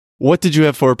What did you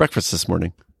have for breakfast this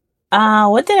morning?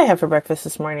 What did I have for breakfast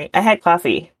this morning? I had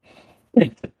coffee.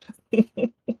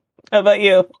 How about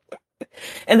you?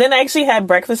 And then I actually had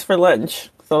breakfast for lunch,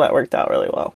 so that worked out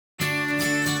really well.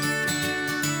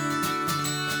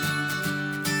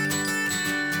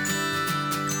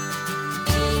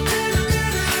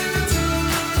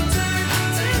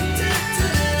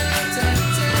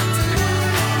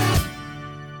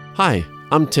 Hi,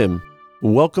 I'm Tim.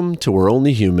 Welcome to We're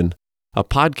Only Human, a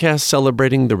podcast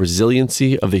celebrating the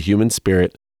resiliency of the human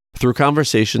spirit through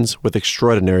conversations with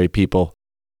extraordinary people.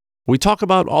 We talk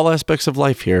about all aspects of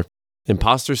life here: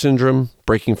 imposter syndrome,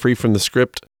 breaking free from the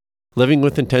script, living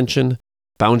with intention,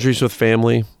 boundaries with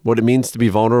family, what it means to be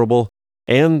vulnerable,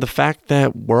 and the fact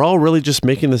that we're all really just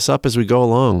making this up as we go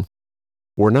along.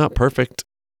 We're not perfect.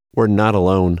 We're not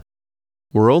alone.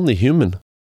 We're only human.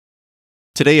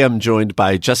 Today I'm joined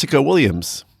by Jessica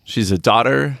Williams. She's a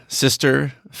daughter,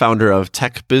 sister, founder of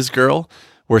Tech Biz Girl,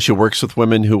 where she works with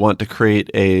women who want to create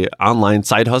an online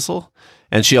side hustle.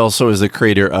 And she also is the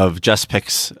creator of Jess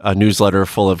Picks, a newsletter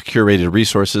full of curated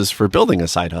resources for building a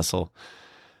side hustle.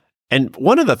 And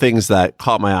one of the things that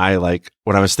caught my eye, like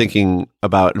when I was thinking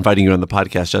about inviting you on the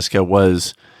podcast, Jessica,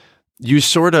 was you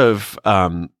sort of,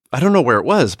 I don't know where it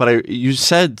was, but you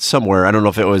said somewhere, I don't know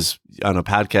if it was on a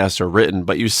podcast or written,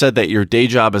 but you said that your day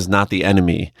job is not the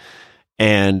enemy.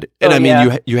 And I mean,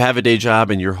 yeah. you have a day job,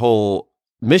 and your whole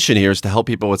mission here is to help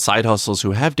people with side hustles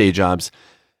who have day jobs.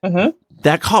 Mm-hmm.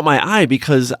 That caught my eye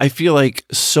because I feel like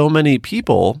so many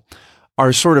people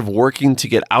are sort of working to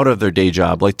get out of their day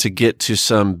job, like to get to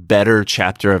some better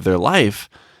chapter of their life.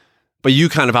 But you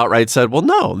kind of outright said, well,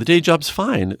 no, the day job's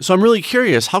fine. So I'm really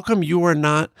curious, how come you are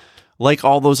not like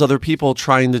all those other people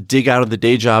trying to dig out of the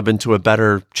day job into a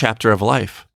better chapter of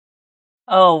life?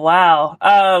 Oh, wow.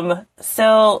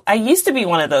 So I used to be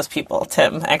one of those people,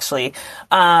 Tim, actually.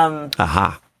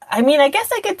 Aha. I mean, I guess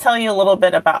I could tell you a little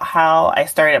bit about how I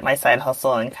started my side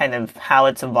hustle and kind of how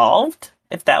it's evolved,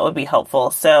 if that would be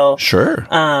helpful. So, Sure.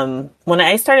 when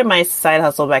I started my side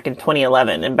hustle back in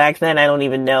 2011, and back then I don't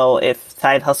even know if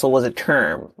side hustle was a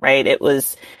term, right? It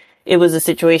was a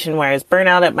situation where I was burnt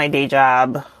out at my day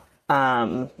job,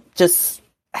 just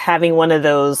having one of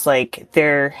those, like,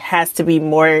 there has to be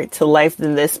more to life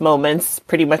than this moments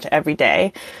pretty much every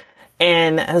day.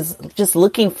 And I was just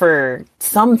looking for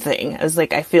something. I was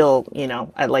like, I feel,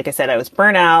 like I said, I was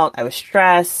burnt out. I was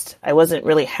stressed. I wasn't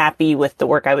really happy with the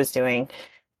work I was doing.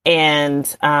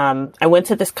 And I went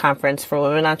to this conference for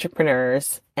women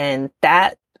entrepreneurs, and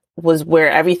that was where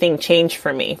everything changed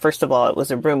for me. First of all, it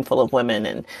was a room full of women,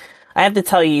 and I have to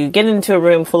tell you, get into a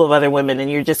room full of other women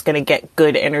and you're just going to get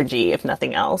good energy, if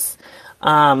nothing else.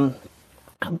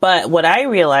 But what I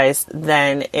realized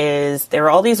then is there were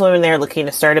all these women there looking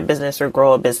to start a business or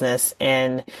grow a business.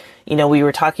 And, we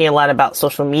were talking a lot about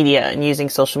social media and using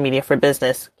social media for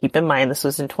business. Keep in mind, this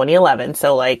was in 2011.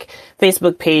 So like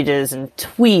Facebook pages and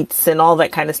tweets and all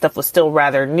that kind of stuff was still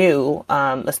rather new,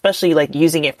 especially like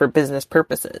using it for business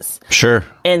purposes. Sure.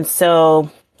 And so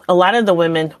a lot of the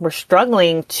women were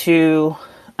struggling to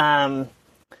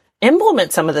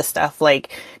implement some of this stuff.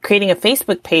 Like creating a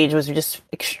Facebook page was just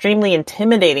extremely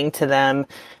intimidating to them,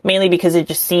 mainly because it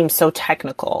just seemed so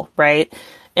technical, right?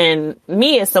 And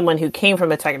me, as someone who came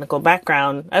from a technical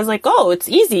background, I was like, oh, it's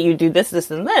easy. You do this,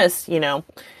 this, and this,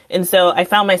 And so I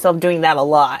found myself doing that a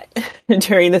lot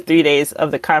during the 3 days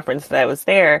of the conference that I was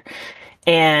there.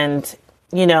 And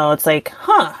it's like,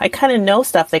 I kind of know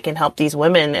stuff that can help these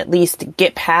women at least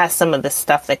get past some of the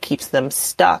stuff that keeps them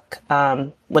stuck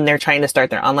when they're trying to start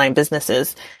their online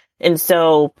businesses. And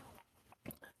so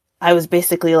I was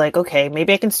basically like, okay,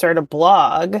 maybe I can start a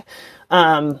blog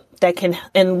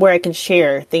where I can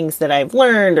share things that I've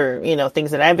learned or,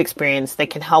 things that I've experienced that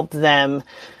can help them,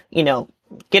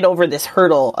 get over this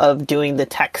hurdle of doing the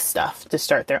tech stuff to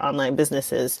start their online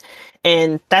businesses.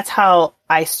 And that's how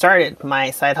I started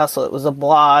my side hustle. It was a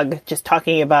blog just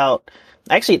talking about,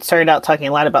 actually it started out talking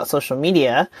a lot about social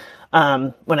media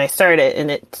when I started, and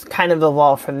it kind of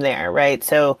evolved from there, right?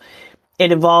 So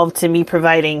it evolved to me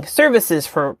providing tech services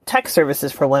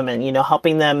for women,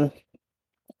 helping them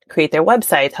create their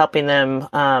websites, helping them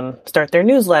start their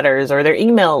newsletters or their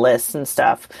email lists and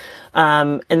stuff.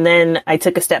 And then I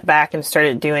took a step back and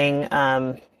started doing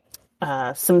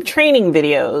some training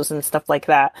videos and stuff like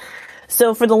that.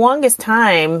 So for the longest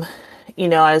time,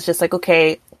 I was just like,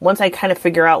 okay, once I kind of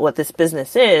figure out what this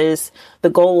business is, the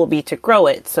goal will be to grow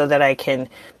it so that I can,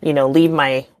 leave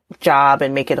my job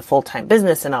and make it a full-time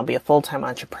business, and I'll be a full-time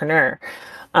entrepreneur.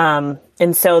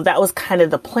 And so that was kind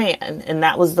of the plan. And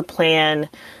that was the plan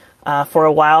for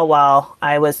a while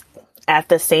I was at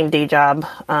the same day job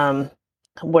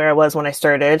where I was when I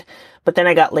started. but then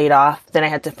I got laid off. Then I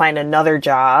had to find another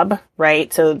job,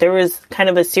 right? So there was kind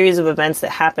of a series of events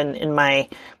that happened in my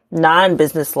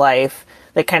non-business life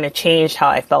that kind of changed how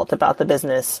I felt about the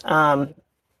business.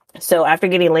 So after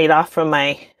getting laid off from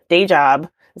my day job,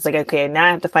 it's like, okay, now I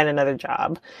have to find another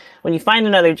job. When you find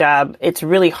another job, it's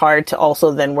really hard to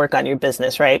also then work on your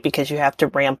business, right? Because you have to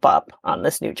ramp up on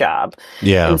this new job.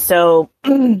 Yeah. And so,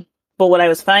 but what I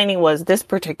was finding was this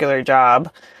particular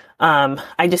job,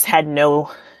 I just had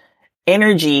no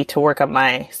energy to work on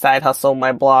my side hustle,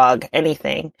 my blog,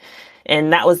 anything.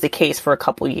 And that was the case for a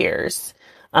couple years.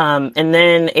 And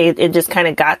then it just kind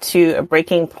of got to a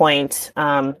breaking point,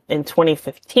 in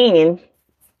 2015.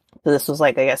 So this was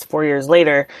like, I guess, 4 years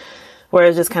later, where it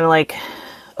was just kind of like,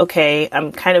 okay,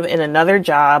 I'm kind of in another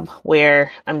job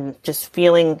where I'm just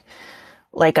feeling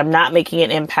like I'm not making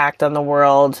an impact on the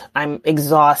world. I'm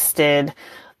exhausted.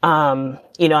 I'm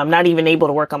not even able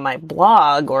to work on my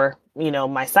blog or,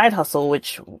 my side hustle,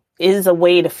 which is a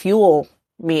way to fuel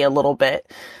me a little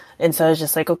bit. And so I was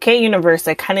just like, okay, universe,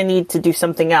 I kind of need to do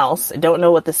something else. I don't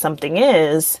know what this something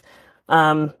is.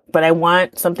 But I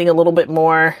want something a little bit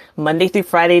more Monday through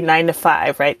Friday, 9 to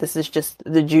 5, right? This is just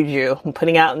the juju I'm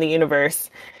putting out in the universe.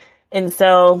 And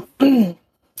so I'm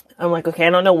like, okay, I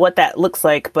don't know what that looks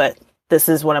like, but this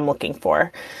is what I'm looking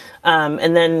for.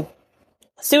 And then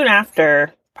soon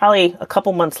after, probably a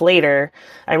couple months later,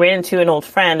 I ran into an old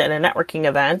friend at a networking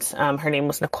event. Her name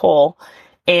was Nicole,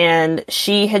 and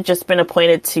she had just been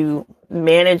appointed to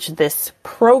manage this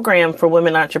program for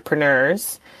women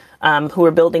entrepreneurs who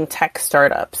were building tech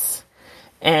startups.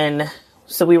 And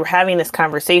so we were having this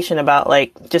conversation about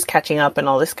like just catching up and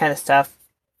all this kind of stuff.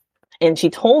 And she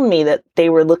told me that they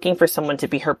were looking for someone to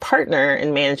be her partner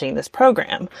in managing this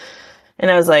program. And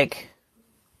I was like,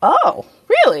 oh,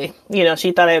 really?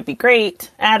 She thought I would be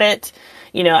great at it.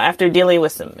 After dealing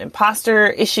with some imposter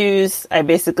issues, I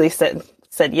basically said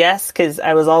yes, because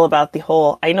I was all about the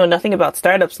whole, I know nothing about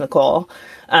startups, Nicole.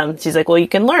 She's like, well, you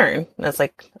can learn. And I was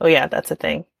like, oh yeah, that's a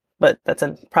thing. But that's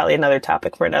probably another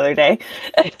topic for another day.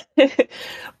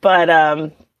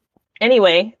 But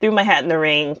anyway, threw my hat in the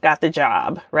ring, got the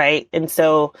job, right? And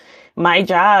so my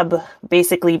job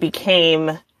basically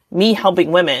became me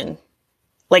helping women,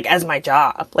 like as my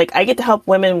job. Like I get to help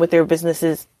women with their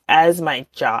businesses as my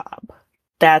job.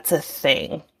 That's a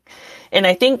thing. And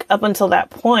I think up until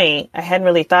that point, I hadn't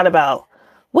really thought about,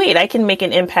 wait, I can make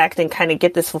an impact and kind of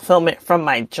get this fulfillment from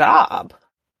my job.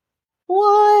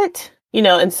 What?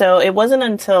 And so it wasn't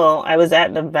until I was at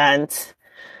an event,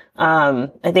 I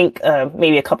think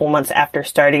maybe a couple months after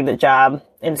starting the job,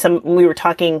 and we were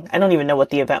talking, I don't even know what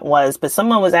the event was, but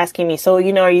someone was asking me, so,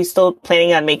 are you still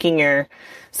planning on making your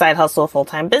side hustle a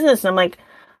full-time business? And I'm like,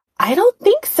 I don't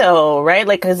think so, right?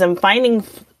 Like, because I'm finding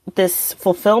this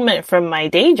fulfillment from my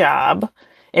day job,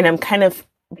 and I'm kind of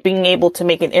being able to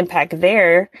make an impact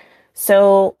there.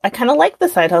 So I kind of like the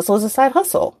side hustle as a side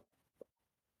hustle.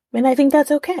 And I think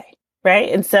that's okay.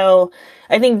 Right. And so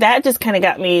I think that just kind of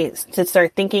got me to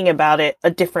start thinking about it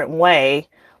a different way,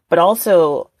 but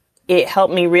also it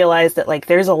helped me realize that like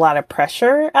there's a lot of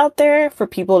pressure out there for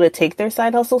people to take their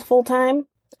side hustles full time.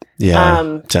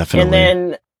 Yeah, definitely. And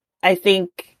then I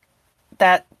think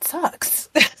that sucks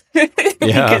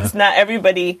because not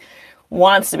everybody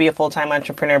wants to be a full-time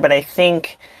entrepreneur, but I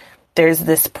think there's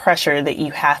this pressure that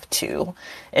you have to.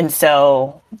 And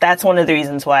so that's one of the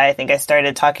reasons why I think I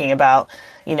started talking about,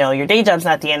 your day job's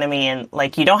not the enemy, and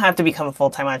like, you don't have to become a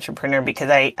full-time entrepreneur, because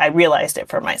I realized it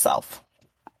for myself.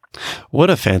 What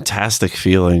a fantastic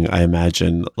feeling, I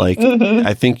imagine. Like,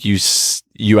 I think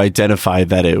you identified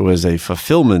that it was a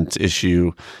fulfillment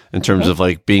issue in terms of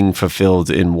like being fulfilled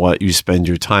in what you spend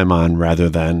your time on rather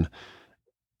than,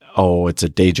 oh, it's a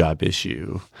day job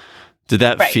issue. Did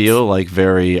that feel like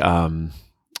very,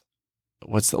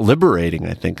 liberating,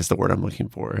 I think is the word I'm looking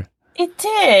for. It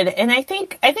did. And I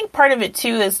think part of it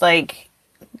too is like,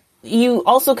 you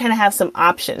also kind of have some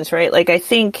options, right? Like, I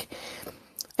think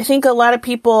a lot of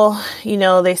people,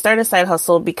 they start a side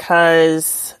hustle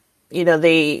because,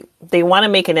 they want to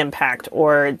make an impact,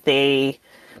 or they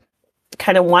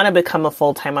kind of want to become a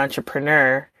full-time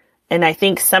entrepreneur. And I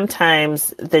think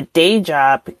sometimes the day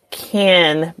job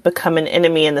can become an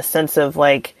enemy in the sense of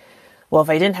like, well, if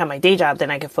I didn't have my day job,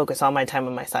 then I could focus all my time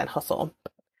on my side hustle.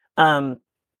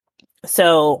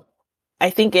 So I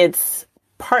think it's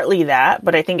partly that,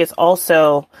 but I think it's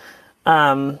also,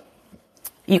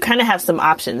 you kind of have some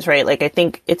options, right? Like, I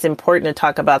think it's important to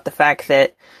talk about the fact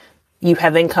that you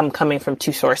have income coming from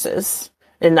two sources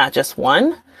and not just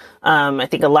one. I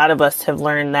think a lot of us have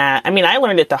learned that. I mean, I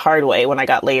learned it the hard way when I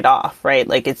got laid off, right?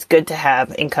 Like, it's good to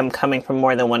have income coming from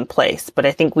more than one place, but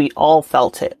I think we all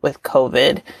felt it with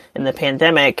COVID and the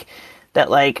pandemic, that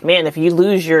like, man, if you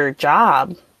lose your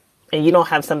job and you don't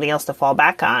have something else to fall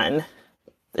back on,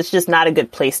 it's just not a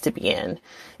good place to be in.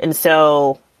 And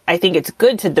so I think it's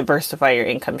good to diversify your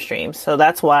income streams. So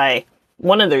that's why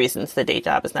one of the reasons the day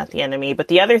job is not the enemy. But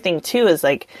the other thing too is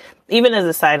like, even as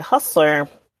a side hustler,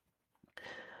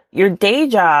 your day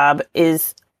job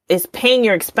is paying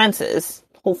your expenses,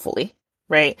 hopefully,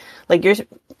 right? Like you're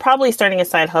probably starting a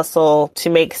side hustle to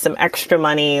make some extra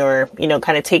money or, you know,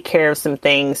 kind of take care of some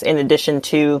things in addition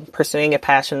to pursuing a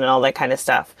passion and all that kind of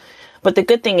stuff. But the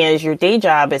good thing is your day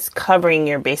job is covering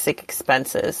your basic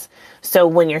expenses. So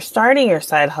when you're starting your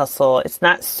side hustle, it's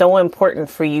not so important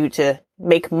for you to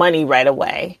make money right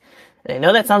away. And I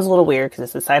know that sounds a little weird because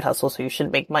it's a side hustle, so you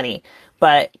should make money.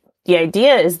 But the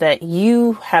idea is that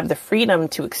you have the freedom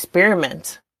to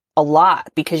experiment a lot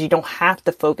because you don't have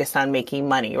to focus on making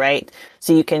money, right?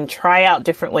 So you can try out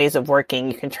different ways of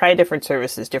working. You can try different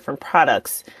services, different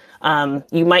products.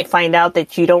 You might find out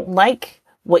that you don't like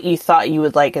what you thought you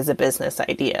would like as a business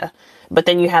idea, but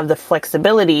then you have the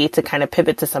flexibility to kind of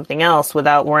pivot to something else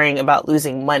without worrying about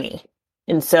losing money.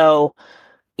 And so,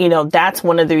 you know, that's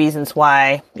one of the reasons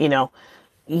why, you know,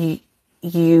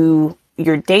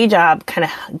 your day job kind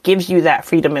of gives you that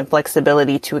freedom and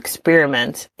flexibility to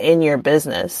experiment in your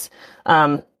business.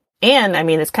 And I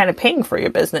mean, it's kind of paying for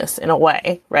your business in a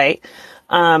way, right?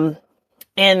 And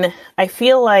I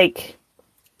feel like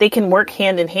they can work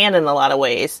hand in hand in a lot of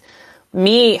ways.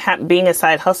 Me being a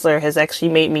side hustler has actually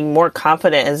made me more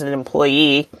confident as an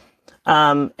employee,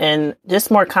 and just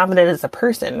more confident as a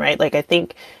person, right? Like I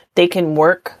think they can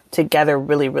work together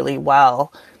really, really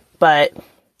well. But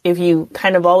if you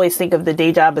kind of always think of the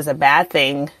day job as a bad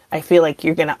thing, I feel like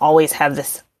you're going to always have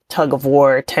this tug of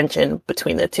war tension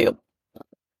between the two.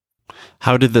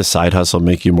 How did the side hustle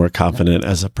make you more confident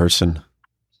as a person?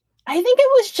 I think it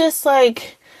was just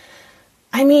like,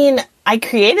 I mean, I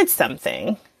created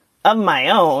something of my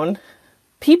own.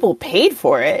 People paid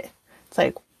for it. It's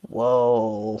like,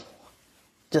 whoa.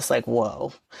 Just like,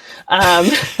 whoa.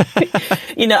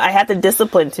 You know, I had the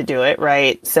discipline to do it,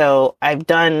 right? So I've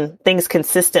done things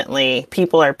consistently.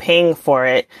 People are paying for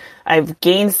it. I've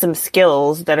gained some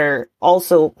skills that are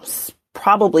also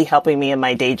probably helping me in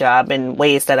my day job in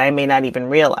ways that I may not even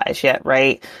realize yet,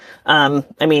 right? I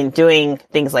mean, doing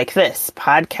things like this,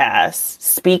 podcasts,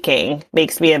 speaking,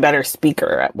 makes me a better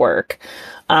speaker at work.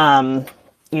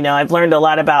 You know, I've learned a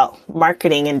lot about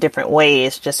marketing in different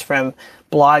ways just from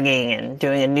blogging and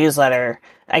doing a newsletter.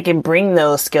 I can bring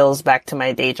those skills back to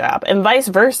my day job and vice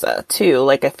versa too.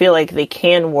 Like I feel like they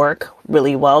can work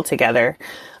really well together,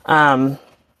 in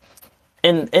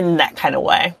that kind of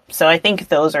way. So I think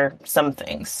those are some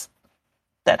things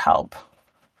that help.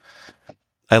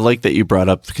 I like that you brought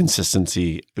up the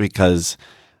consistency because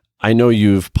I know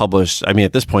you've published, I mean,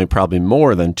 at this point, probably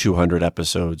more than 200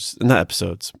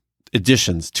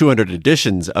 editions, 200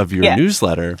 editions of your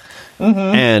newsletter. Mm-hmm.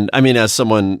 And I mean, as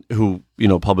someone who, you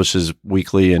know, publishes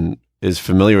weekly and is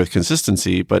familiar with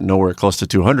consistency, but nowhere close to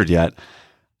 200 yet,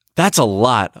 that's a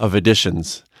lot of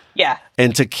editions. Yeah.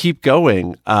 And to keep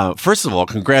going, first of all,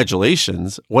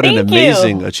 congratulations. What an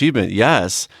amazing achievement.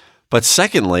 Yes. But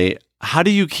secondly, how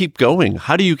do you keep going?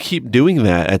 How do you keep doing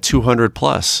that at 200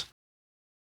 plus?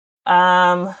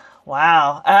 Wow.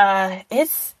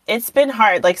 It's been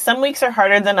hard. Like some weeks are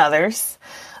harder than others.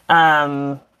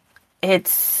 Well,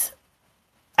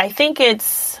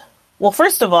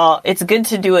 first of all, it's good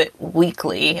to do it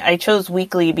weekly. I chose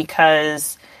weekly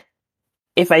because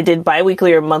if I did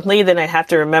biweekly or monthly, then I'd have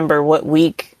to remember what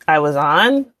week I was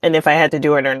on and if I had to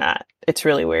do it or not. It's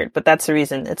really weird, but that's the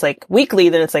reason. It's like weekly,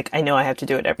 then it's like, I know I have to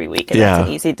do it every week. And that's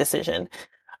an easy decision.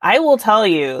 I will tell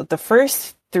you the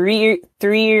first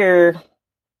three-ish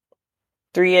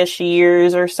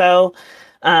years or so,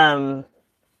 I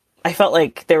felt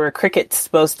like there were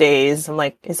crickets most days. I'm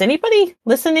like, is anybody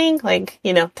listening? Like,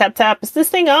 you know, tap, tap, is this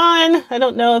thing on? I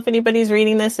don't know if anybody's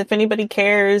reading this, if anybody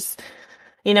cares,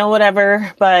 you know,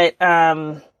 whatever. But,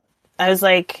 I was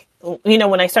like, you know,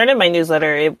 when I started my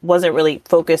newsletter, it wasn't really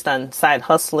focused on side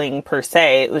hustling per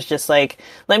se. It was just like,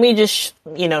 let me just,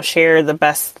 you know, share the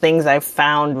best things I've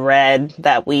found, read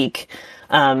that week.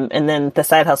 And then the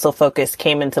side hustle focus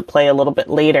came into play a little bit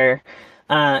later.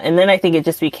 And then I think it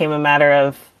just became a matter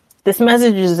of this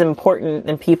message is important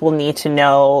and people need to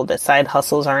know that side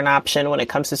hustles are an option when it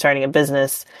comes to starting a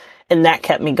business. And that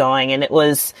kept me going. And it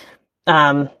was,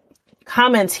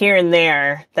 comments here and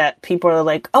there that people are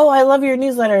like, oh, I love your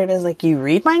newsletter. And it's like, you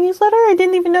read my newsletter? I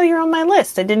didn't even know you're on my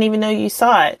list. I didn't even know you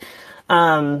saw it.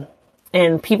 And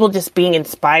people just being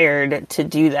inspired to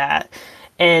do that.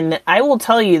 And I will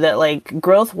tell you that like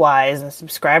growth wise and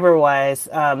subscriber wise,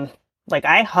 like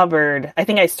I hovered, I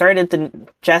think I started the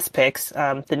Jess Picks,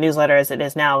 the newsletter as it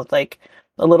is now with like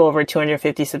a little over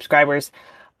 250 subscribers.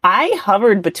 I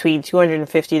hovered between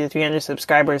 250 to 300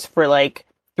 subscribers for like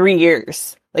 3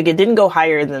 years. Like it didn't go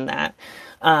higher than that.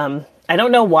 I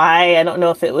don't know why. I don't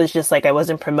know if it was just like I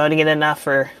wasn't promoting it enough,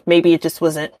 or maybe it just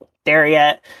wasn't there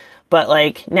yet. But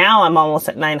like now I'm almost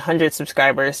at 900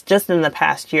 subscribers just in the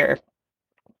past year,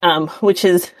 which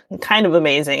is kind of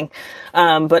amazing.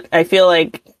 But I feel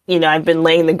like, I've been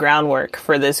laying the groundwork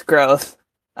for this growth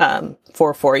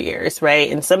for 4 years,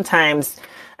 right? And sometimes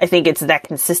I think it's that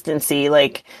consistency,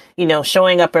 like,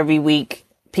 showing up every week,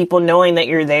 people knowing that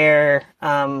you're there,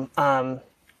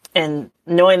 and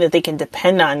knowing that they can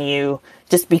depend on you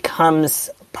just becomes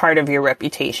part of your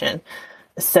reputation.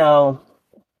 So,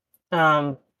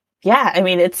 yeah, I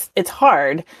mean, it's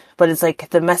hard, but it's like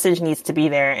the message needs to be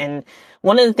there. And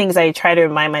one of the things I try to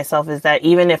remind myself is that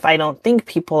even if I don't think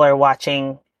people are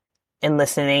watching and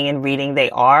listening and reading, they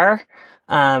are,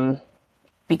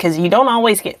 because you don't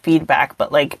always get feedback,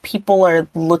 but like people are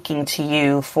looking to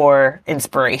you for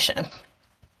inspiration.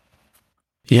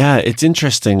 Yeah, it's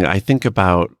interesting. I think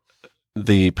about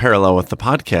the parallel with the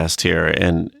podcast here,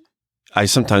 and I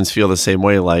sometimes feel the same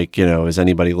way, like, is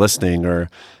anybody listening,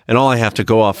 and all I have to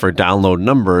go off for download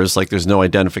numbers, like there's no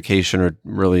identification, or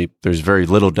really there's very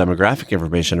little demographic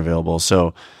information available.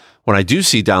 So when I do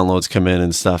see downloads come in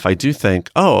and stuff, I do think,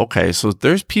 oh, okay, so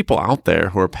there's people out there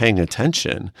who are paying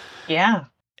attention. Yeah.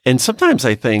 And sometimes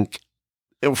I think,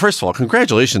 first of all,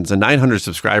 congratulations on 900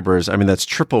 subscribers. I mean, that's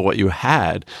triple what you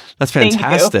had. That's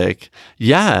fantastic.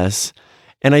 Yes.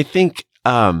 And I think,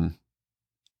 do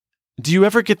you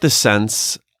ever get the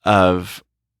sense of,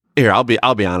 here, I'll be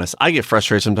honest, I get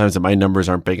frustrated sometimes that my numbers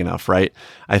aren't big enough, right?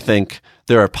 I think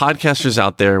there are podcasters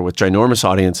out there with ginormous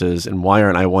audiences, and why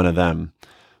aren't I one of them?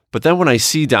 But then when I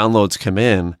see downloads come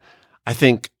in, I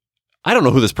think, I don't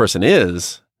know who this person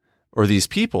is or these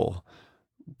people,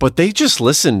 but they just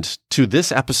listened to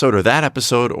this episode or that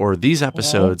episode or these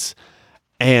episodes,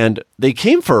 and they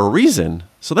came for a reason.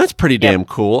 So that's pretty damn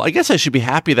cool. I guess I should be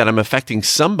happy that I'm affecting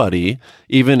somebody,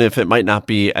 even if it might not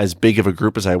be as big of a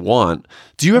group as I want.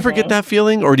 Do you ever get that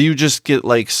feeling, or do you just get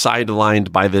like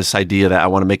sidelined by this idea that I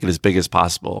want to make it as big as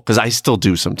possible? Because I still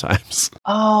do sometimes.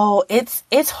 Oh,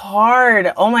 it's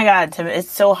hard. Oh my God, Tim, it's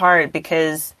so hard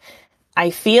because I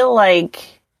feel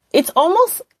like it's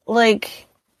almost like,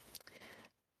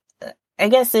 I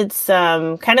guess it's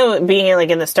kind of being like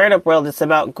in the startup world, it's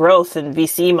about growth and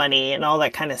VC money and all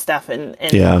that kind of stuff. And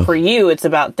for you, it's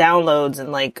about downloads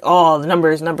and like, the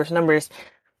numbers.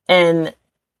 And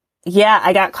yeah,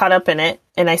 I got caught up in it,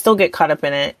 and I still get caught up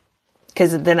in it,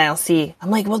 because then I'm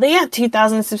like, well, they have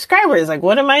 2,000 subscribers. Like,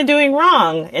 what am I doing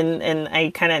wrong? And I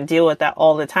kind of deal with that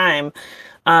all the time.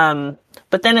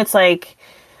 But then it's like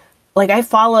I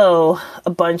follow a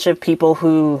bunch of people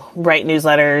who write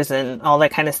newsletters and all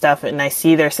that kind of stuff, and I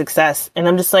see their success, and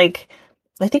I'm just like,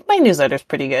 I think my newsletter's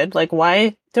pretty good. Like,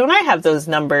 why don't I have those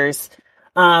numbers?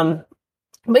 But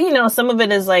some of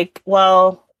it is like,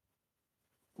 well,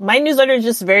 my newsletter is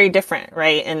just very different,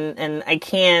 right? And I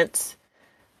can't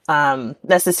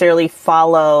necessarily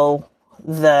follow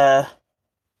the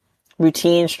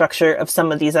routine structure of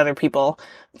some of these other people.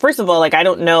 First of all, like, I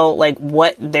don't know like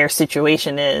what their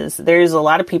situation is. There's a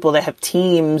lot of people that have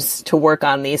teams to work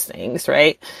on these things,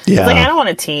 right? Yeah. It's like, I don't want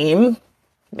a team,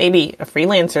 maybe a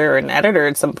freelancer or an editor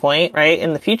at some point, right,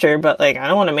 in the future, but like, I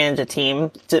don't want to manage a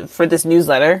team for this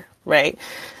newsletter, right?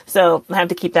 So I have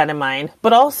to keep that in mind.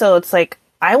 But also it's like,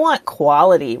 I want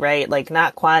quality, right? Like,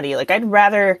 not quantity. Like, I'd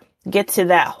rather get to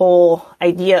that whole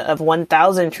idea of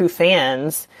 1,000 true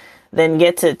fans than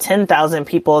get to 10,000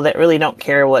 people that really don't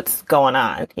care what's going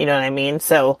on. You know what I mean?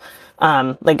 So,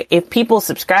 like, if people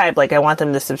subscribe, like, I want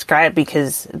them to subscribe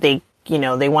because they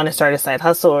want to start a side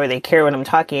hustle, or they care what I'm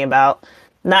talking about,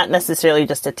 not necessarily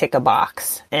just to tick a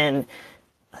box. And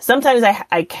sometimes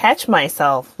I catch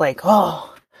myself like,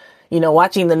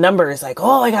 watching the numbers, like,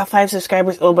 I got 5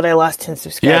 subscribers. Oh, but I lost 10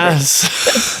 subscribers.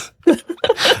 Yes.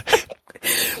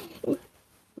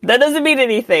 That doesn't mean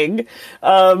anything.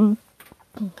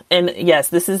 And yes,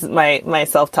 this is my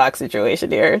self-talk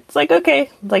situation here. It's like, okay,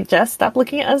 like, just stop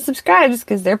looking at unsubscribes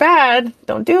because they're bad.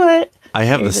 Don't do it. I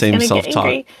have the same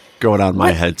self-talk going on in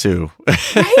my head too.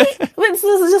 Right? It's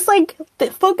just like,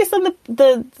 focus on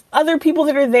the other people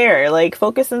that are there. Like,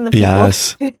 focus on the people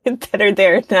that are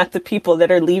there, not the people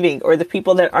that are leaving or the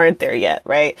people that aren't there yet,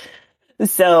 right?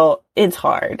 So it's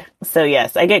hard. So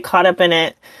yes, I get caught up in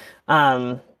it.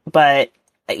 But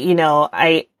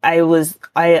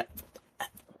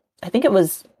I think it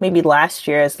was maybe last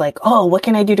year, it's like, what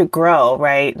can I do to grow,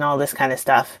 right? And all this kind of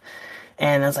stuff.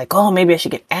 And I was like, oh, maybe I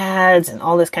should get ads and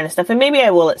all this kind of stuff. And maybe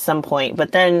I will at some point.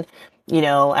 But then,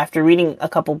 after reading a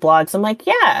couple blogs, I'm like,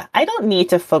 yeah, I don't need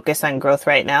to focus on growth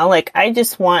right now. Like, I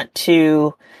just want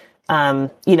to,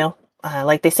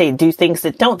 like they say, do things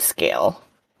that don't scale,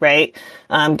 right?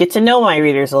 Get to know my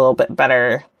readers a little bit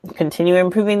better, continue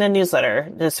improving the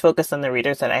newsletter, just focus on the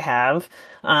readers that I have.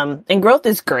 And growth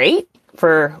is great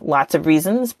for lots of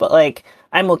reasons, but like,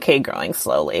 I'm okay growing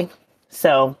slowly.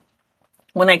 So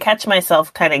when I catch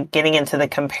myself kind of getting into the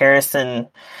comparison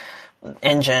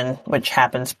engine, which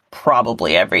happens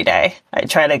probably every day, I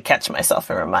try to catch myself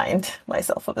and remind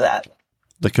myself of that.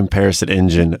 The comparison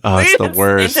engine. Oh, it's the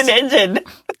worst. It's an engine.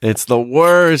 It's the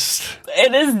worst.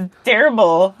 It is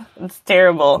terrible. It's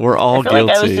terrible. We're all guilty.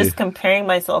 Like I was just comparing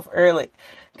myself earlier.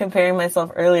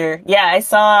 Yeah, I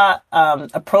saw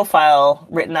a profile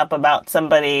written up about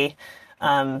somebody,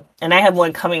 and I had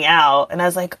one coming out, and I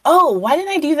was like, oh, why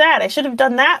didn't I do that? I should have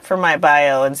done that for my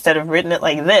bio instead of written it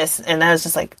like this. And I was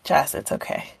just like, Jess, it's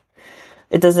okay.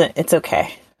 It's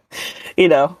okay.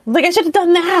 Like I should have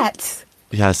done that.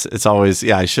 Yes, it's always,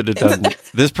 I should have done,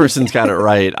 this person's got it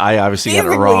right. I obviously got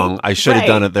it wrong. I should have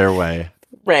done it their way.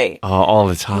 Right. All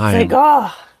the time. It's like,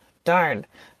 oh, darn.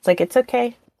 It's like, it's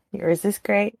okay. Yours is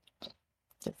great.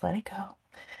 Just let it go.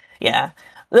 Yeah.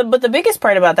 But the biggest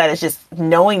part about that is just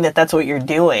knowing that that's what you're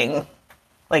doing.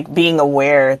 Like being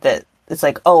aware that it's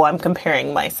like, oh, I'm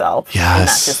comparing myself. Yes. And not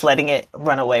just letting it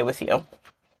run away with you.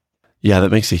 Yeah,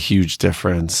 that makes a huge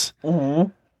difference.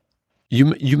 Mm-hmm.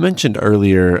 You mentioned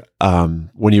earlier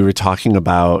when you were talking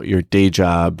about your day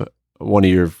job, one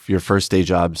of your first day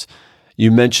jobs,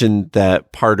 you mentioned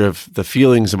that part of the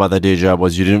feelings about that day job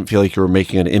was you didn't feel like you were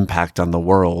making an impact on the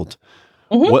world.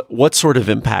 Mm-hmm. What sort of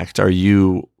impact are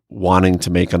you wanting to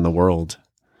make on the world?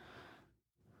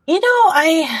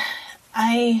 I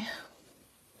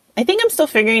think I'm still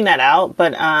figuring that out,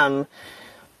 but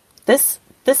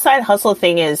this side hustle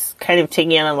thing is kind of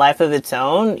taking on a life of its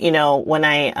own. When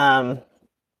I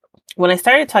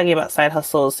started talking about side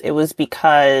hustles, it was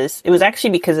actually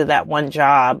because of that one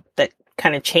job that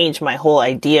kind of changed my whole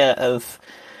idea of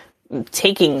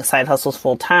taking side hustles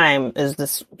full time. Is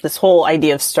this whole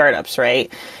idea of startups,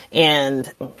 right?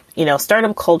 And,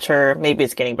 startup culture, maybe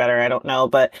it's getting better. I don't know,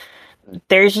 but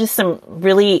there's just some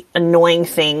really annoying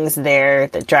things there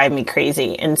that drive me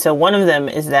crazy. And so one of them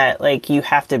is that like you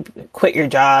have to quit your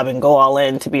job and go all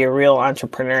in to be a real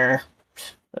entrepreneur.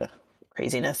 Ugh,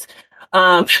 craziness.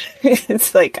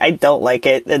 It's like, I don't like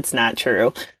it. It's not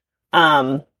true.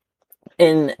 And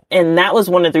that was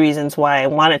one of the reasons why I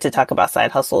wanted to talk about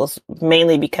side hustles,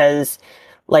 mainly because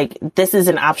like this is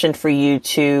an option for you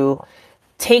to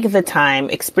take the time,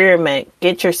 experiment,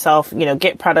 get yourself,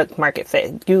 get product market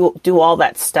fit, do all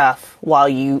that stuff while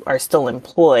you are still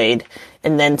employed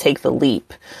and then take the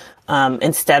leap.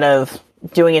 Instead of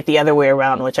doing it the other way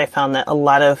around, which I found that a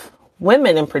lot of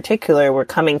women in particular were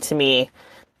coming to me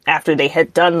after they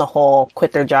had done the whole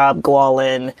quit their job, go all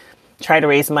in, try to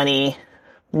raise money,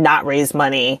 not raise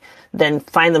money, then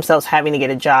find themselves having to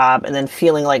get a job and then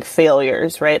feeling like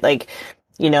failures, right? Like,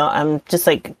 I'm just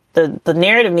like, the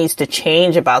narrative needs to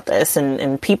change about this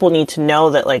and people need to know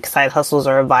that like side hustles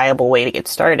are a viable way to get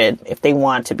started if they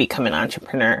want to become an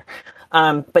entrepreneur.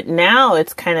 But now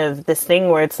it's kind of this thing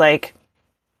where it's like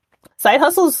side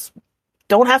hustles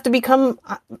don't have to become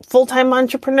full-time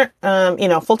entrepreneur,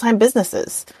 full-time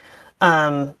businesses.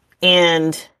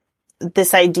 And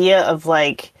this idea of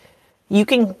like, you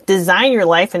can design your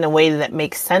life in a way that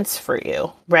makes sense for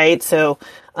you, right? So,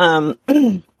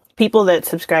 people that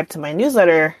subscribe to my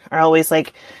newsletter are always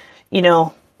like,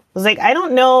 I was like, I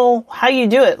don't know how you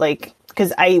do it. Like,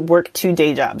 cause I work 2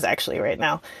 day jobs actually right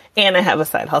now and I have a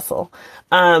side hustle.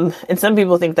 And some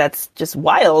people think that's just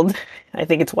wild. I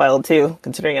think it's wild too,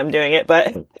 considering I'm doing it,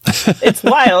 but it's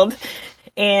wild.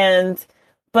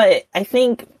 But I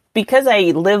think because I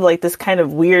live like this kind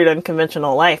of weird,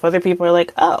 unconventional life, other people are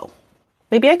like, oh,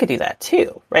 maybe I could do that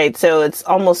too, right? So it's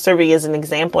almost serving as an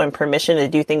example and permission to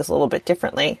do things a little bit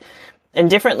differently. And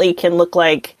differently can look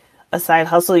like a side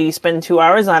hustle you spend 2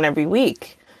 hours on every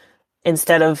week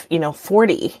instead of,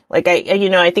 40. Like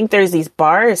I think there's these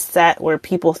bars set where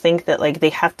people think that like they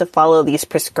have to follow these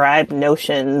prescribed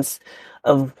notions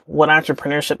of what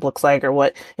entrepreneurship looks like or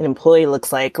what an employee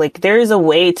looks like. Like there is a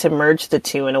way to merge the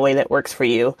two in a way that works for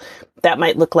you. That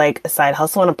might look like a side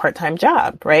hustle and a part-time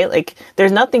job, right? Like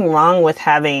there's nothing wrong with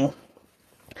having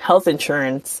health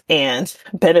insurance and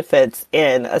benefits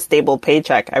and a stable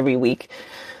paycheck every week.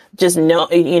 Just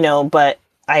know, but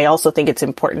I also think it's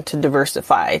important to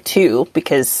diversify too,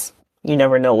 because you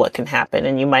never know what can happen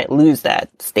and you might lose that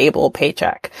stable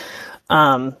paycheck.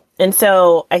 And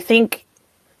so I think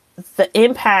the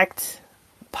impact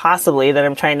possibly that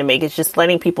I'm trying to make is just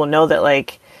letting people know that,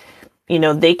 like, you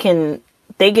know, they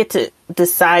get to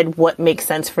decide what makes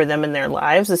sense for them in their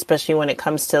lives, especially when it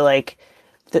comes to like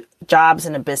the jobs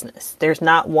in a business. There's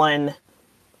not a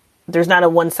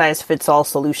one size fits all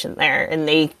solution there, and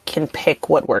they can pick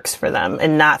what works for them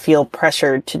and not feel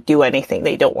pressured to do anything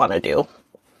they don't want to do.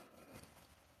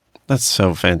 That's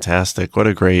so fantastic. What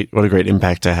a great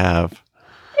impact to have.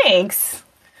 Thanks.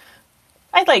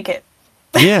 I like it.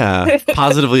 Yeah.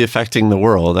 Positively affecting the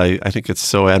world. I think it's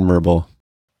so admirable.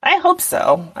 I hope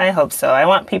so. I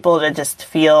want people to just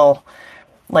feel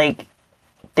like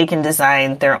they can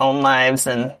design their own lives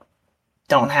and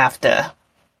don't have to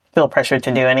feel pressured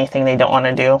to do anything they don't want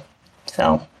to do.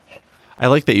 So I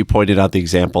like that you pointed out the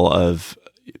example of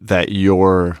that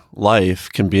your life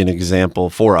can be an example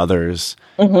for others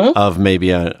of maybe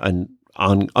an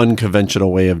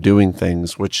unconventional way of doing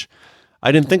things, which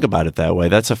I didn't think about it that way.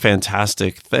 That's a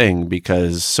fantastic thing,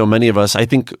 because so many of us, I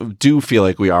think, do feel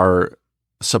like we are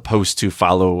supposed to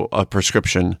follow a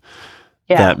prescription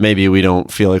that maybe we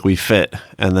don't feel like we fit.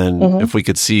 And then if we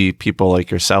could see people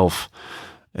like yourself,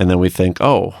 and then we think,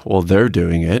 oh, well, they're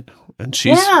doing it, and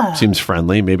she seems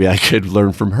friendly, maybe I could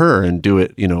learn from her and do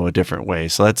it, a different way.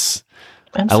 So that's,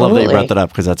 I love that you brought that up,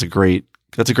 because that's a great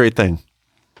thing.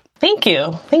 Thank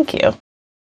you.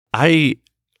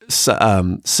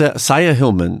 Saya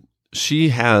Hillman, she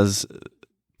has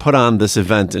put on this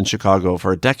event in Chicago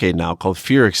for a decade now called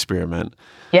Fear Experiment.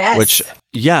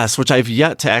 Yes. Which I've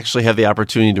yet to actually have the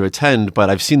opportunity to attend, but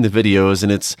I've seen the videos,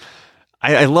 and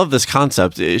I love this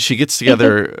concept. She gets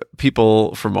together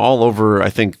people from all over, I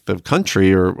think, the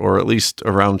country, or at least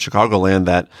around Chicagoland,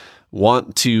 that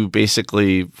want to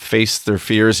basically face their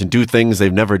fears and do things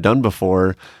they've never done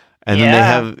before. And then they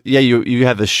have, you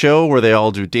have the show where they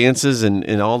all do dances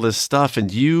and all this stuff,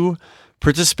 and you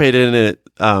participated in it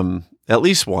at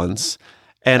least once.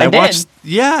 And I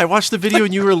watched the video,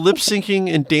 and you were lip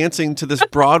syncing and dancing to this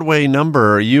Broadway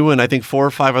number, you and I think 4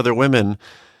 or 5 other women.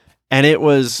 And it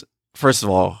was, first of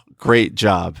all, great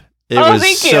job. It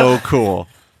was so cool.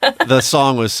 The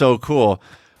song was so cool.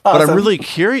 Awesome. But I'm really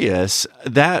curious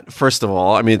that, first of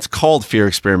all, I mean, it's called Fear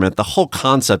Experiment. The whole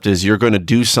concept is you're going to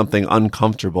do something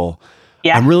uncomfortable.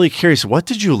 Yeah. I'm really curious, what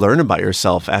did you learn about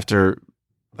yourself after,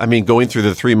 going through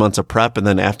the 3 months of prep and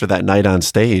then after that night on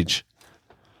stage?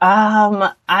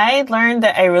 I learned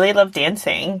that I really love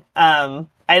dancing. I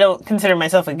don't consider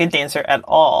myself a good dancer at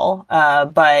all,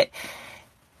 but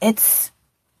it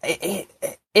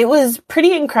was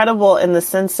pretty incredible in the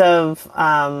sense of,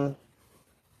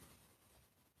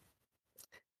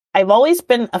 I've always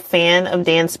been a fan of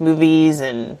dance movies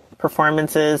and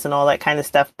performances and all that kind of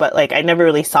stuff, but like I never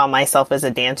really saw myself as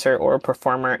a dancer or a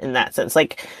performer in that sense.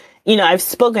 Like, I've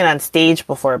spoken on stage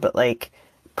before, but like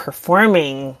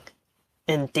performing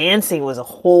and dancing was a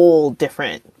whole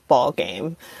different ball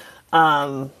game.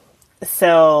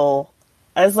 So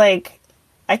I was like,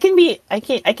 I can be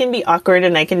awkward,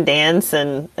 and I can dance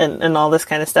and all this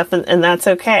kind of stuff, and that's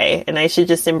okay. And I should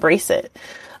just embrace it.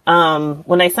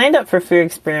 When I signed up for Fear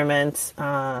Experiment,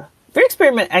 Fear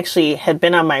Experiment actually had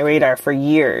been on my radar for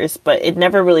years, but it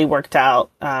never really worked out,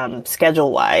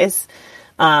 schedule-wise.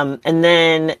 And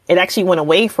then it actually went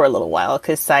away for a little while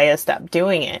because Saya stopped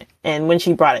doing it. And when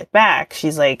she brought it back,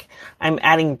 she's like, I'm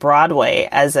adding Broadway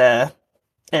as an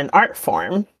art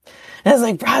form. And I was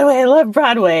like, Broadway, I love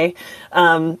Broadway.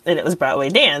 And it was Broadway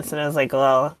dance. And I was like,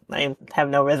 well, I have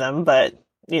no rhythm, but,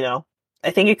 I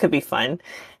think it could be fun.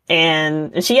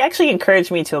 And she actually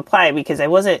encouraged me to apply because I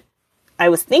was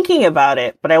thinking about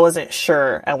it, but I wasn't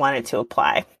sure I wanted to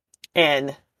apply.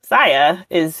 And Saya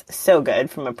is so good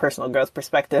from a personal growth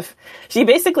perspective. She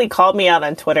basically called me out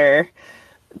on Twitter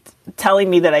telling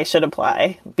me that I should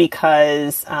apply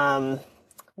because,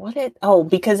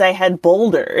 because I had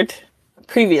bouldered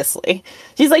previously.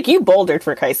 She's like, you bouldered,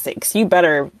 for Christ's sakes. You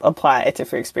better apply to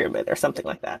Fear Experiment or something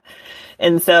like that.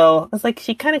 And so I was like,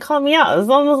 she kind of called me out. It was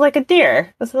almost like a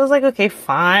dare. So I was like, okay,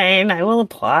 fine, I will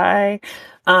apply.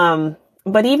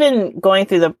 But even going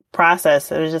through the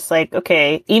process, it was just like,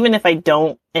 okay, even if I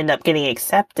don't end up getting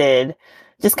accepted,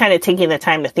 just kind of taking the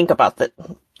time to think about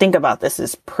this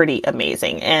is pretty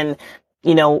amazing. And,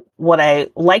 what I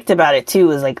liked about it too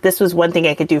was like, this was one thing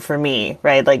I could do for me,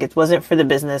 right? Like it wasn't for the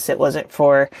business. It wasn't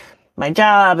for my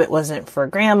job. It wasn't for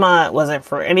grandma. It wasn't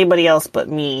for anybody else but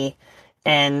me.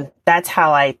 And that's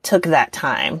how I took that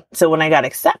time. So when I got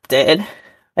accepted,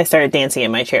 I started dancing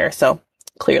in my chair. So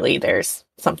clearly there's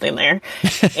something there.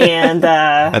 And,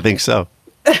 I think so.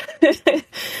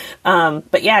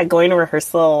 But yeah, going to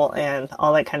rehearsal and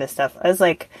all that kind of stuff, I was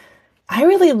like, I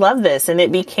really love this. And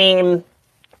it became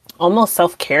almost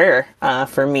self-care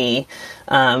for me,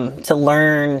 to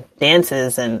learn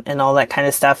dances and all that kind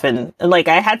of stuff. And like,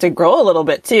 I had to grow a little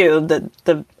bit too.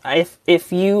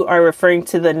 If you are referring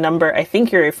to the number, I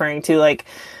think you're referring to, like,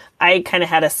 I kind of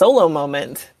had a solo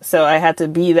moment, so I had to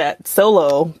be that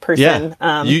solo person.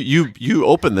 Yeah, you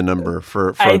opened the number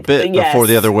for a bit before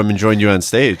the other women joined you on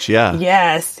stage. Yeah.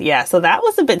 Yes. Yeah. So that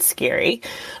was a bit scary.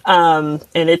 And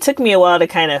it took me a while to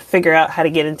kind of figure out how to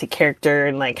get into character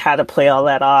and like how to play all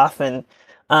that off and,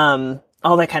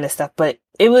 all that kind of stuff. But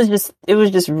it was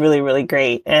just really, really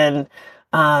great. And,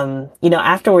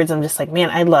 afterwards I'm just like, man,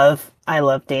 I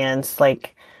love dance.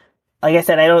 Like I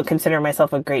said, I don't consider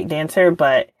myself a great dancer,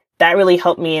 but that really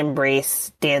helped me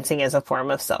embrace dancing as a form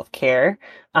of self-care.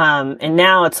 And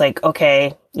now it's like,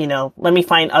 okay, let me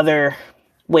find other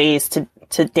ways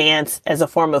to dance as a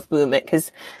form of movement.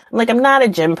 Cause I'm not a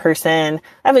gym person.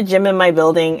 I have a gym in my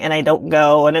building and I don't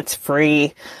go and it's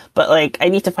free, but like, I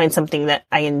need to find something that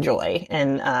I enjoy,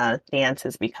 and, dance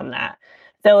has become that.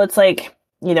 So it's like,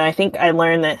 I think I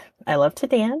learned that I love to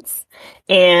dance,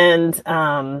 and,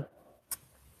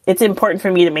 it's important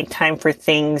for me to make time for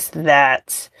things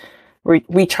that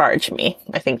recharge me.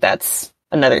 I think that's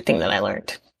another thing that I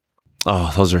learned.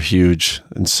 Oh, those are huge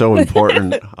and so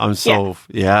important. I'm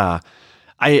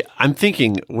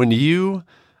thinking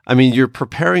you're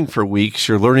preparing for weeks,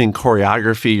 you're learning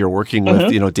choreography, you're working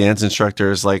with, dance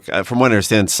instructors. Like, from what I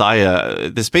understand,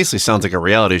 Saya, this basically sounds like a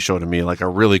reality show to me, like a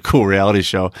really cool reality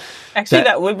show. Actually,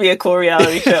 that would be a cool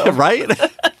reality show. Right?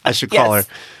 I should call her.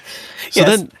 So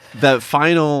then that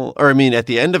final, at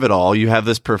the end of it all, you have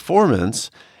this performance.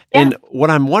 Yeah. And what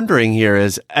I'm wondering here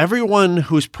is, everyone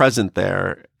who's present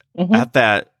there in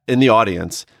the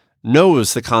audience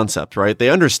knows the concept, right? They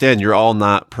understand you're all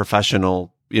not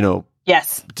professional,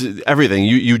 Yes. Everything.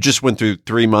 You just went through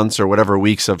 3 months or whatever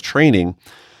weeks of training.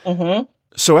 Mm-hmm.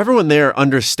 So everyone there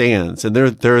understands, and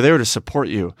they're there to support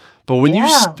you. But when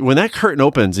when that curtain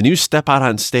opens and you step out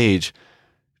on stage,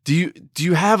 do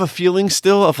you have a feeling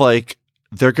still of like,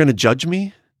 they're going to judge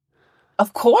me?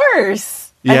 Of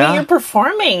course. Yeah. I mean, you're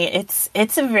performing. It's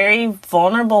a very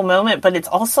vulnerable moment, but it's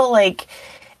also like,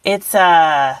 it's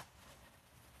I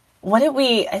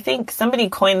think somebody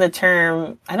coined the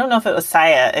term, I don't know if it was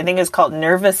Saya, I think it's called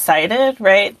nervous-sighted,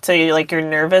 right? So you're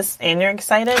nervous and you're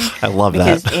excited. I love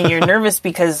that. And you're nervous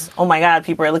because, oh my God,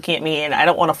 people are looking at me and I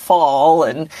don't want to fall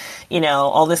and,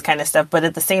 all this kind of stuff. But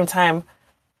at the same time,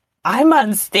 I'm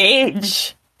on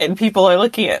stage and people are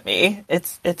looking at me.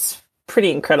 It's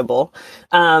pretty incredible.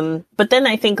 But then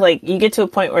I think like you get to a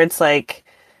point where it's like,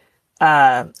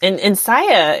 and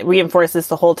Saya reinforces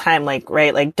the whole time, like,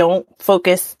 right, like, don't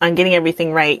focus on getting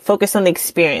everything right. Focus on the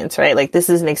experience, right? Like, this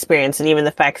is an experience. And even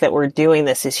the fact that we're doing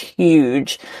this is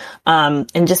huge.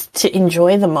 And just to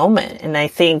enjoy the moment. And I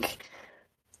think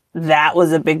that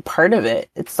was a big part of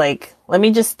it. It's like, let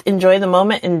me just enjoy the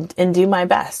moment and do my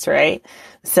best. Right.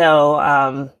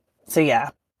 So yeah,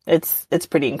 it's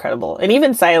pretty incredible. And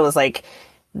even Saya was like,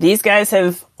 these guys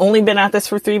have only been at this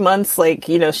for 3 months. Like,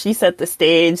 she set the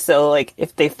stage. So like,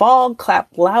 if they fall,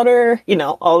 clap louder,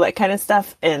 all that kind of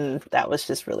stuff. And that was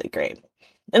just really great.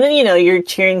 And then, you're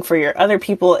cheering for your other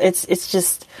people. It's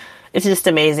just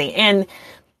amazing. And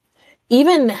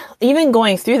even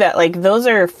going through that, like, those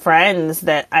are friends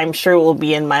that I'm sure will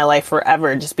be in my life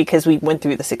forever just because we went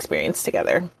through this experience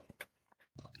together.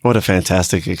 What a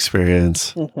fantastic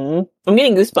experience. Mm-hmm. I'm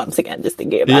getting goosebumps again just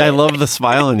thinking about it. Yeah, I love the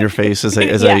smile on your face as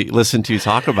I listen to you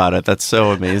talk about it. That's so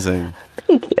amazing.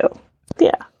 Thank you.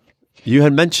 Yeah. You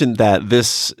had mentioned that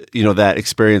this, that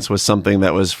experience was something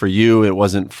that was for you. It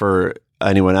wasn't for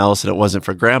anyone else, and it wasn't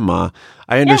for grandma.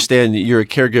 I understand you're a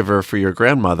caregiver for your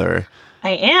grandmother.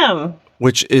 I am.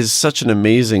 Which is such an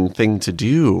amazing thing to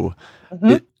do.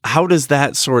 Mm-hmm. How does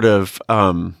that sort of,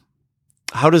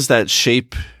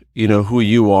 shape who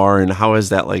you are, and how has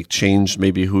that like changed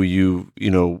maybe who you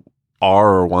are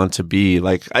or want to be?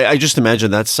 Like, I just imagine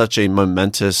that's such a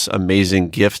momentous, amazing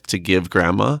gift to give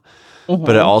grandma,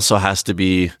 but it also has to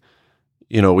be,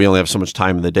 we only have so much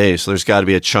time in the day. So there's got to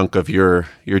be a chunk of your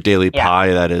daily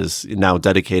pie that is now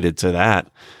dedicated to that.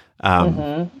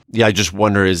 Yeah. I just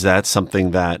wonder, is that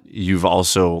something that you've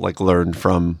also like learned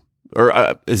from,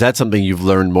 or is that something you've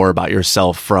learned more about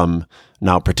yourself from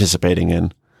now participating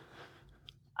in?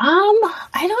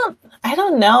 I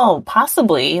don't know.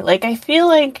 Possibly. Like, I feel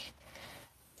like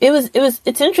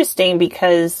it's interesting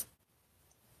because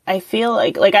I feel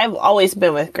like I've always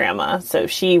been with grandma, so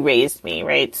she raised me,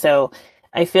 right? So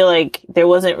I feel like there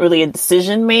wasn't really a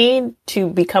decision made to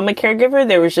become a caregiver.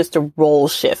 There was just a role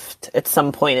shift at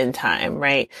some point in time,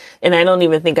 right? And I don't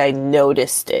even think I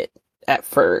noticed it at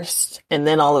first. And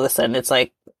then all of a sudden it's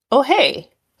like, oh, hey,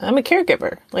 I'm a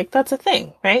caregiver. Like that's a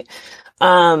thing, right?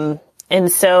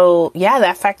 And so, yeah,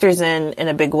 that factors in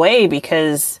a big way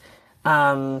because,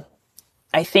 I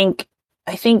think,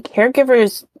 I think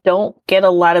caregivers don't get a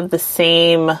lot of the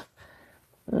same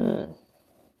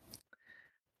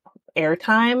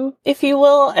airtime, if you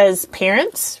will, as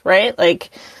parents, right? Like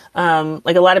a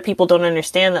lot of people don't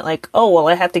understand that, like, oh, well,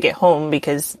 I have to get home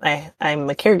because I'm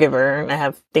a caregiver and I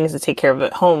have things to take care of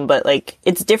at home. But like,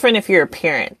 it's different if you're a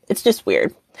parent. It's just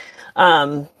weird.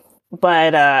 Um,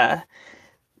 but, uh,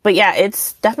 but yeah,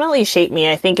 it's definitely shaped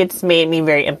me. I think it's made me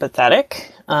very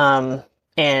empathetic,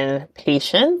 and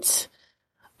patient.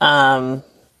 Um,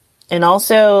 and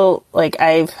also like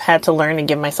I've had to learn to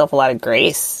give myself a lot of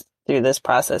grace through this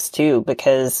process too,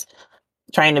 because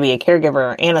trying to be a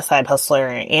caregiver and a side hustler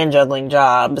and juggling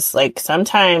jobs, like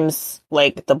sometimes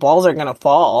like the balls are going to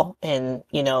fall and,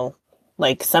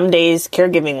 like some days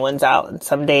caregiving wins out and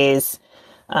some days,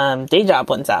 day job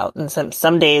wins out and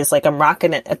some days like I'm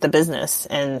rocking it at the business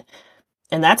and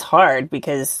that's hard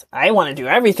because I want to do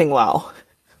everything well,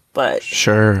 but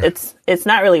Sure. it's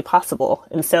not really possible.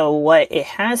 And so what it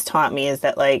has taught me is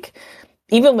that like,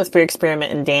 even with Fear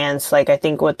Experiment and dance, like I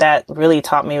think what that really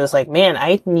taught me was like, man,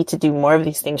 I need to do more of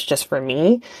these things just for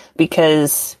me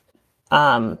because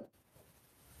I'm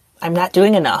not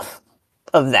doing enough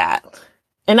of that.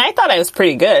 And I thought I was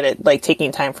pretty good at like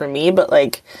taking time for me, but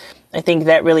like I think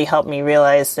that really helped me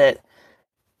realize that,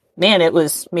 man, it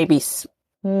was maybe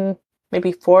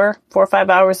 4 or 5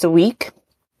 hours a week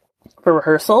for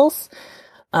rehearsals.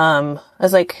 I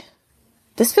was like,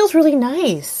 this feels really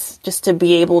nice just to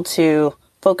be able to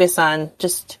focus on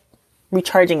just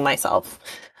recharging myself.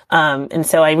 And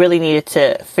so I really needed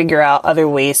to figure out other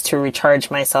ways to recharge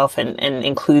myself and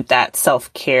include that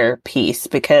self-care piece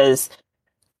because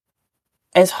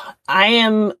as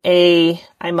I'm a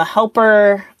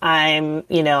helper, I'm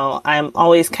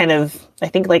always kind of, I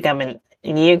think like I'm an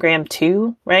Enneagram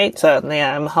 2, right? So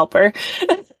yeah, I'm a helper.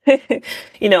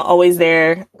 Always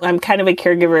there. I'm kind of a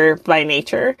caregiver by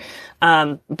nature.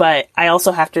 But I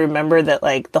also have to remember that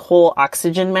like the whole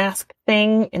oxygen mask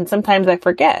thing, and sometimes I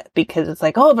forget because it's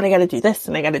like, oh, but I got to do this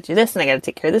and I got to do this and I got to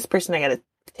take care of this person. I got to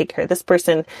take care of this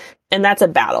person. And that's a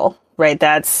battle, right?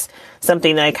 That's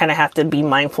something that I kind of have to be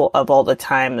mindful of all the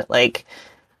time that like,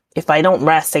 if I don't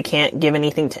rest, I can't give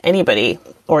anything to anybody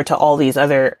or to all these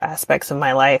other aspects of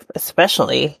my life,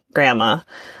 especially grandma.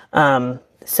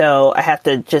 So I have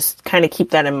to just kind of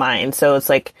keep that in mind. So it's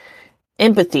like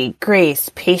empathy, grace,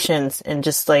 patience, and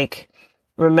just like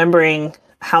remembering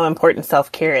how important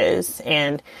self-care is.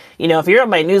 And, if you're on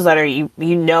my newsletter, you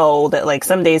know that like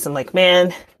some days I'm like,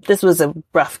 man, this was a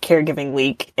rough caregiving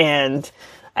week and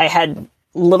I had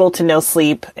little to no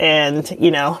sleep and,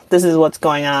 this is what's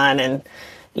going on. And,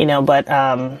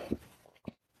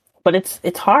 but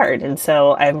it's hard. And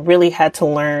so I really had to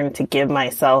learn to give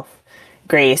myself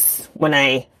grace when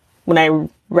I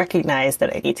recognize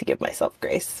that I need to give myself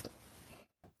grace.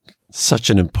 Such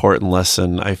an important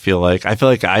lesson. I feel like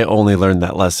I only learned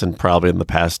that lesson probably in the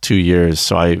past 2 years.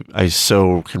 So I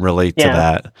so can relate to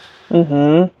that.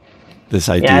 Mm-hmm. This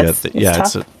idea it's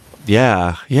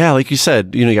like you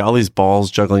said, you got all these balls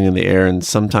juggling in the air and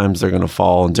sometimes they're going to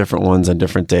fall on different ones on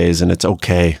different days. And it's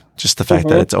okay. Just the fact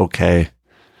that it's okay.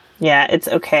 Yeah, it's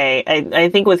okay. I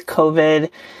think with COVID,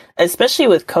 especially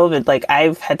with COVID, like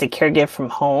I've had to caregive from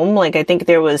home. Like I think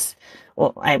there was,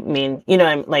 I'm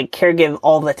like caregive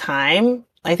all the time.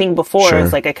 I think before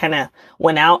it's like I kind of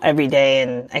went out every day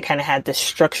and I kind of had this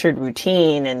structured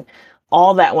routine and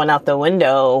all that went out the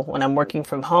window when I'm working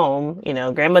from home.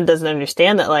 Grandma doesn't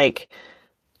understand that like,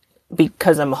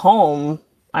 because I'm home,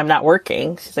 I'm not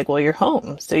working. She's like, well, you're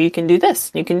home. So you can do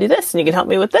this, you can do this, and you can help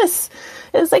me with this.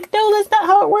 And it's like, no, that's not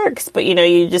how it works. But,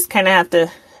 you just kind of have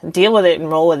to deal with it and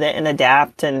roll with it and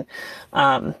adapt and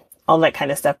all that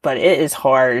kind of stuff. But it is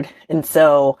hard. And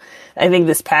so I think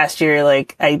this past year,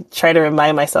 like I try to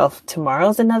remind myself,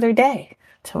 tomorrow's another day.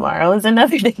 Tomorrow is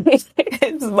another day.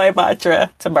 It's my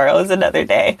mantra. Tomorrow is another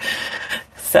day.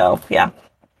 So, yeah.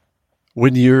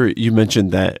 When you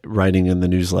mentioned that writing in the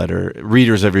newsletter,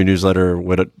 readers of your newsletter,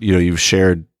 you've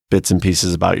shared bits and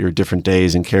pieces about your different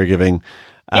days and caregiving.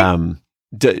 Yeah.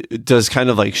 Does kind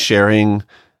of like sharing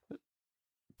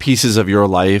pieces of your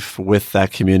life with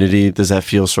that community, does that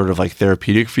feel sort of like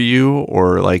therapeutic for you,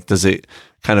 or like does it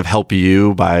kind of help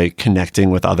you by connecting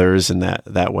with others in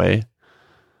that way?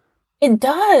 It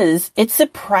does. It's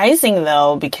surprising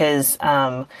though, because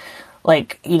when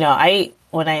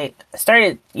I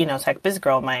started, Tech Biz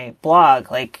Girl, my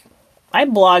blog, like I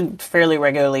blogged fairly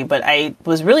regularly, but I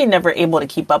was really never able to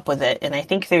keep up with it. And I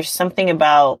think there's something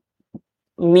about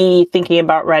me thinking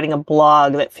about writing a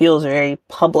blog that feels very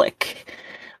public.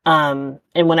 And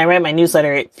when I write my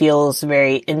newsletter, it feels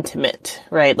very intimate,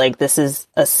 right? Like this is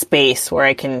a space where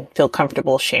I can feel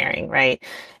comfortable sharing, right?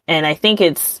 And I think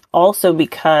it's also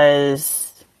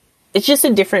because it's just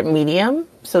a different medium.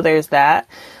 So there's that.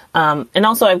 And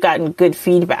also I've gotten good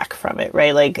feedback from it,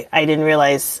 right? Like I didn't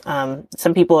realize,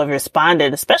 some people have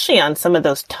responded, especially on some of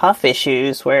those tough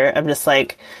issues where I'm just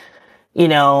like, you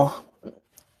know,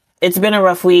 it's been a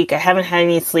rough week. I haven't had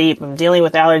any sleep. I'm dealing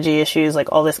with allergy issues,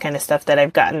 like all this kind of stuff that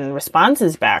I've gotten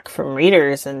responses back from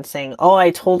readers and saying, oh,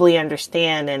 I totally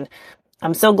understand. And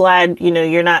I'm so glad, you know,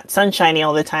 you're not sunshiny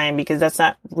all the time because that's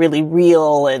not really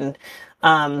real. And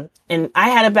I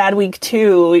had a bad week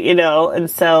too, you know, and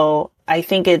so I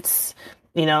think it's,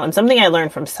 you know, and something I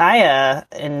learned from Saya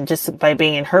and just by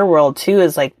being in her world too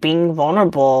is like being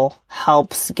vulnerable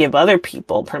helps give other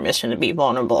people permission to be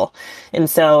vulnerable. And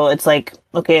so it's like,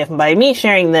 okay, if by me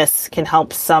sharing this can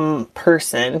help some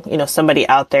person, you know, somebody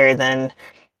out there, then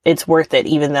it's worth it,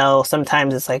 even though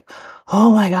sometimes it's like,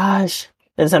 oh my gosh.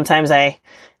 And sometimes I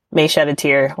may shed a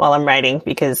tear while I'm writing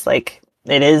because like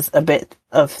it is a bit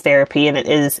of therapy and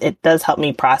it does help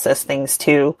me process things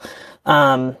too.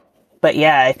 But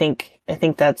yeah, I think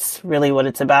that's really what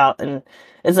it's about. And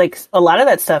it's like a lot of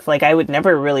that stuff, like I would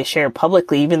never really share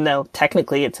publicly, even though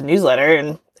technically it's a newsletter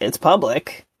and it's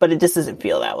public, but it just doesn't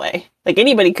feel that way. Like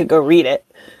anybody could go read it.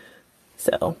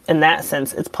 So in that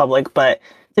sense, it's public, but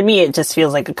to me, it just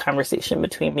feels like a conversation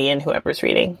between me and whoever's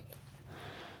reading.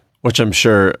 Which I'm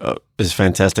sure is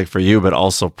fantastic for you, but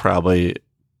also probably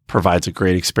provides a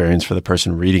great experience for the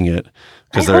person reading it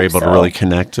because they're able to really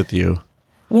connect with you.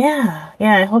 Yeah,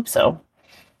 I hope so.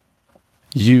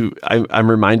 I'm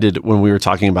reminded when we were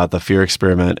talking about the fear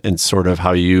experiment and sort of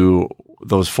how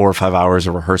those 4 or 5 hours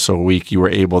of rehearsal a week, you were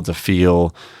able to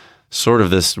feel sort of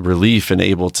this relief and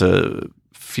able to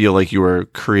feel like you were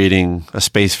creating a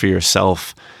space for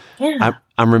yourself. Yeah.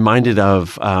 I'm reminded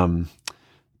of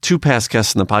two past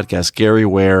guests in the podcast, Gary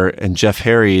Ware and Jeff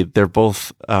Harry. They're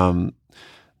both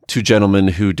two gentlemen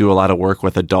who do a lot of work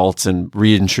with adults and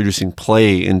reintroducing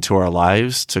play into our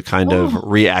lives to kind of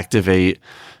reactivate,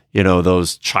 you know,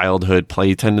 those childhood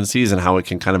play tendencies and how it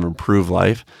can kind of improve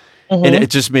life. Mm-hmm. And it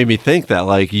just made me think that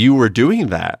like you were doing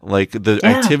that, like the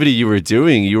activity you were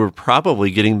doing, you were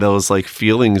probably getting those like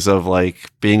feelings of like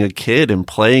being a kid and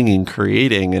playing and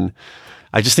creating. And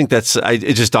I just think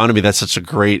it just dawned on me that's such a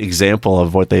great example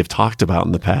of what they've talked about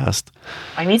in the past.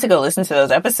 I need to go listen to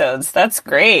those episodes. That's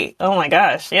great. Oh my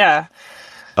gosh. Yeah.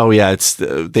 Oh yeah.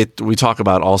 We talk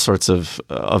about all sorts of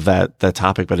that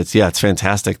topic, but it's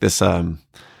fantastic. This,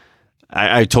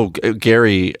 I told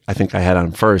Gary, I think I had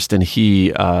on first, and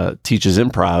he teaches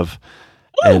improv.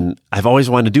 And I've always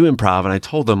wanted to do improv. And I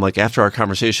told him, like, after our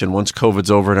conversation, once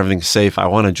COVID's over and everything's safe, I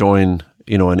want to join,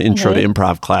 you know, an intro to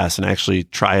improv class and actually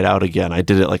try it out again. I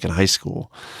did it like in high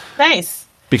school. Nice.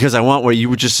 Because I want what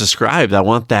you just described. I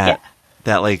want that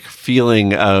like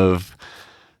feeling of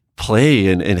play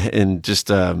and just,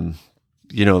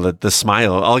 you know, the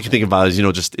smile. All I can think about is, you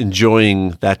know, just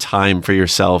enjoying that time for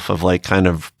yourself of like kind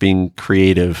of being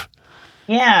creative.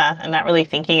 Yeah. And not really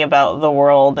thinking about the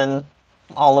world and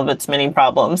all of its many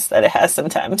problems that it has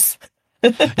sometimes.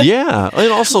 Yeah.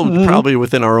 And also probably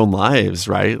within our own lives,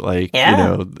 right? Like, you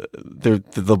know,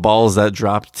 the balls that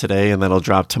dropped today and that'll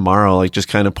drop tomorrow, like just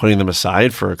kind of putting them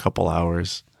aside for a couple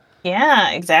hours.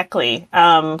 Yeah, exactly.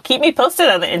 Keep me posted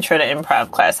on the intro to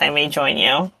improv class. I may join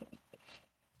you.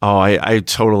 Oh, I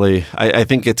totally, I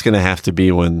think it's going to have to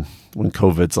be when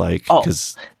COVID's like,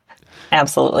 because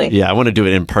absolutely. Yeah. I want to do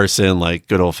it in person, like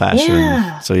good old fashioned.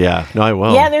 Yeah. So no, I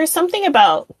will. Yeah. There's something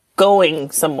about going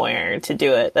somewhere to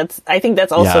do it. I think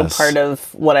that's also part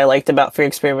of what I liked about Fear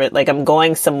Experiment. Like I'm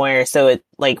going somewhere so it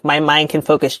like my mind can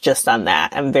focus just on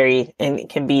that. And it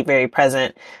can be very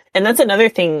present. And that's another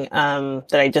thing,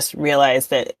 that I just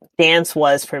realized that dance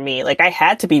was for me. Like I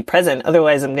had to be present.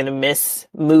 Otherwise I'm going to miss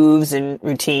moves and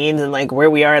routines and like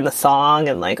where we are in the song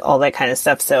and like all that kind of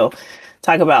stuff. So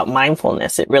talk about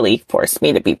mindfulness. It really forced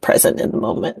me to be present in the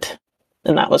moment.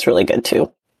 And that was really good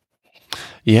too.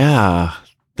 Yeah.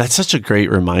 That's such a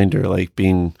great reminder. Like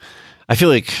I feel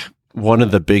like one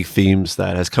of the big themes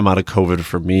that has come out of COVID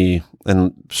for me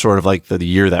and sort of like the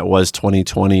year that was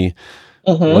 2020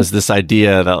 was this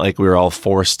idea that like we were all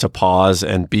forced to pause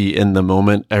and be in the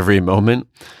moment every moment.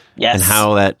 Yes. And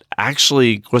how that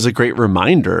actually was a great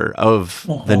reminder of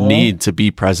the need to be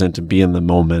present and be in the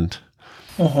moment.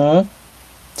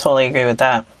 Totally agree with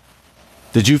that.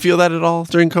 Did you feel that at all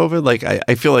during COVID? Like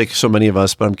I feel like so many of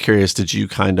us, but I'm curious, did you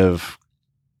kind of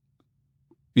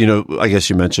I guess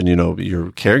you mentioned,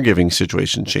 your caregiving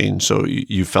situation changed. So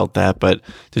you felt that, but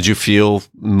did you feel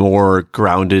more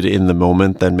grounded in the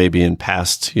moment than maybe in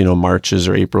past, Marches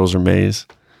or Aprils or Mays?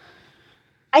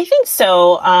 I think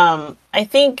so. I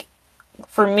think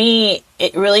for me,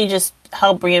 it really just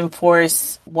helped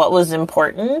reinforce what was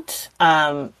important.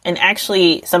 And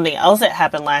actually something else that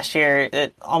happened last year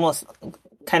that almost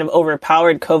kind of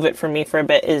overpowered COVID for me for a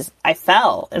bit is I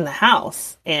fell in the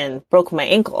house and broke my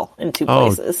ankle in two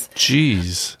places. Oh,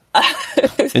 jeez.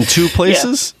 In two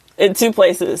places? Yeah, in two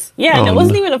places. Yeah, and it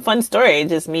wasn't even a fun story,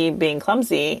 just me being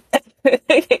clumsy.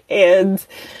 And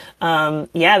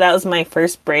that was my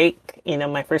first break,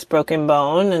 my first broken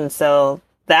bone. And so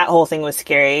that whole thing was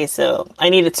scary. So I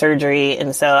needed surgery.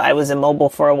 And so I was immobile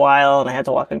for a while and I had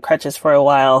to walk in crutches for a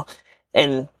while.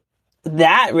 And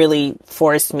that really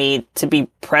forced me to be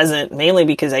present, mainly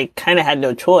because I kind of had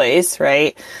no choice,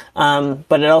 right?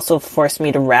 But it also forced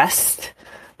me to rest,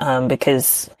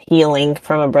 because healing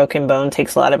from a broken bone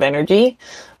takes a lot of energy.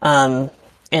 And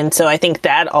so I think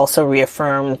that also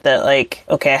reaffirmed that, like,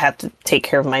 okay, I have to take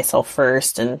care of myself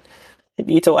first, and I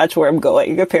need to watch where I'm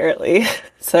going, apparently,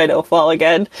 so I don't fall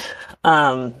again.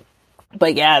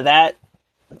 But yeah, that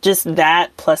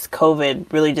plus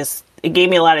COVID really just, it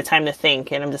gave me a lot of time to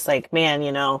think. And I'm just like, man,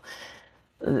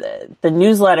 the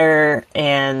newsletter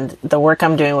and the work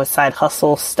I'm doing with side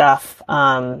hustle stuff,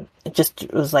 it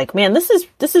just was like, man,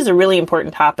 this is a really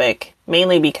important topic,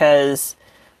 mainly because,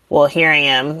 well, here I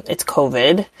am, it's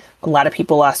COVID. A lot of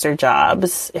people lost their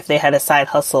jobs. If they had a side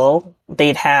hustle,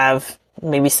 they'd have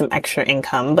maybe some extra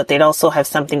income, but they'd also have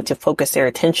something to focus their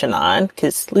attention on,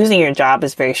 because losing your job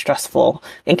is very stressful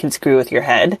and can screw with your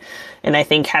head. And I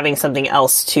think having something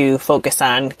else to focus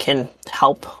on can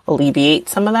help alleviate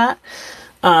some of that.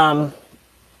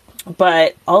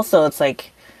 But also it's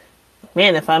like,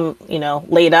 man, if I'm,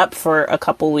 laid up for a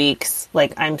couple weeks,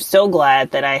 like, I'm so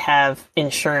glad that I have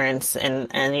insurance and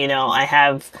I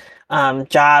have,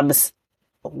 jobs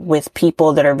with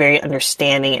people that are very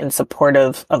understanding and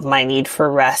supportive of my need for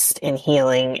rest and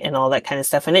healing and all that kind of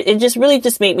stuff. And it just really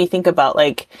just made me think about,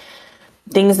 like,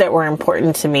 things that were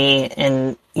important to me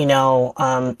and,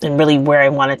 and really where I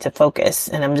wanted to focus.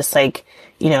 And I'm just like,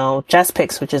 Jess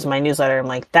Picks, which is my newsletter, I'm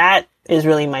like, that is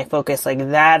really my focus. Like,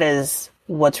 that is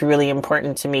what's really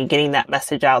important to me, getting that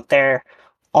message out there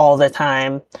all the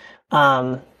time.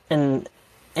 And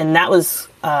that was,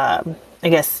 I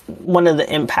guess one of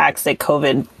the impacts that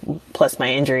COVID plus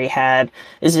my injury had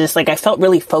is just like, I felt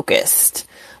really focused.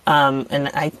 And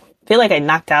I feel like I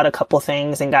knocked out a couple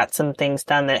things and got some things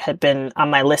done that had been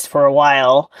on my list for a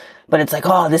while, but it's like,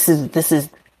 oh, this is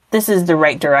the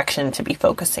right direction to be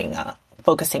focusing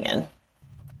in.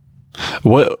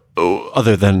 What,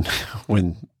 other than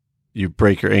when you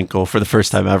break your ankle for the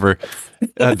first time ever,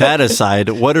 that aside,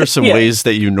 what are some ways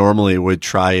that you normally would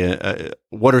try?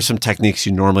 What are some techniques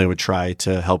you normally would try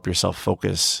to help yourself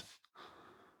focus?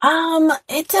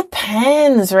 It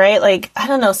depends, right? Like, I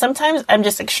don't know. Sometimes I'm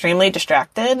just extremely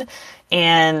distracted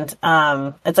and,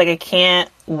 it's like I can't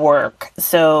work.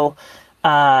 So,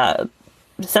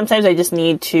 sometimes I just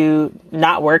need to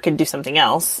not work and do something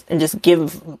else and just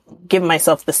give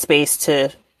myself the space to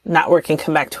not work and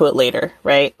come back to it later,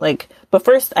 right? Like, but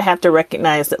first I have to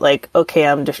recognize that, like, okay,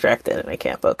 I'm distracted and I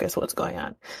can't focus. What's going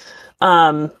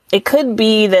on? It could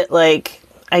be that, like,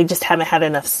 I just haven't had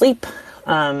enough sleep.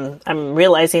 I'm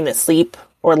realizing that sleep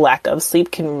or lack of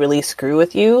sleep can really screw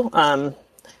with you,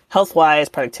 health-wise,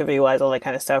 productivity-wise, all that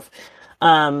kind of stuff.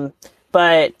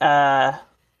 But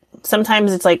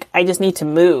sometimes it's like, I just need to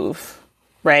move,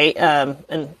 right?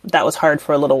 And that was hard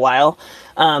for a little while.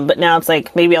 But now it's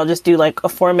like, maybe I'll just do like a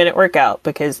 4-minute workout,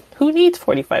 because who needs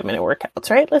 45-minute workouts,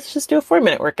 right? Let's just do a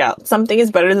 4-minute workout. Something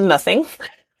is better than nothing.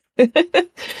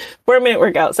 4-minute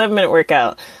workout, 7-minute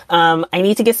workout. I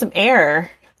need to get some air.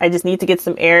 I just need to get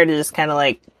some air to just kind of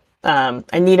like,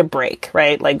 I need a break,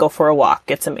 right? Like, go for a walk,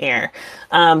 get some air.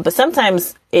 But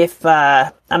sometimes if,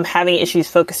 I'm having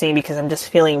issues focusing because I'm just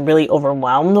feeling really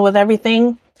overwhelmed with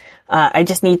everything, I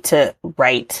just need to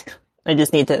write. I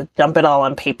just need to dump it all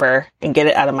on paper and get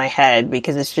it out of my head,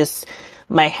 because it's just,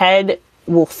 my head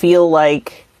will feel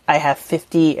like I have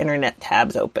 50 internet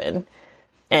tabs open.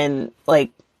 And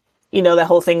like, that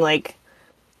whole thing, like,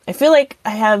 I feel like I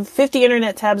have 50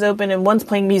 internet tabs open and one's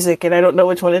playing music and I don't know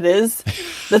which one it is.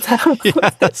 That's how,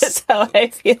 that's how I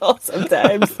feel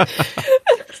sometimes.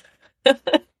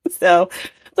 So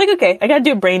it's like, okay, I got to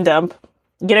do a brain dump,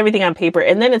 get everything on paper.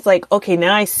 And then it's like, okay,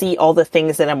 now I see all the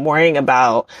things that I'm worrying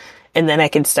about. And then I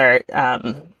can start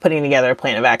putting together a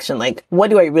plan of action. Like, what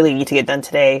do I really need to get done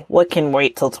today? What can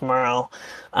wait till tomorrow?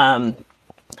 And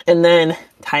then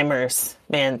timers,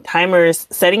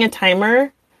 setting a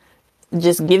timer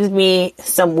just gives me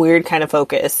some weird kind of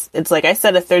focus. It's like I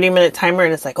set a 30-minute timer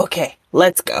and it's like, okay,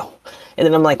 let's go. And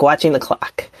then I'm like watching the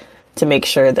clock to make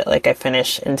sure that like I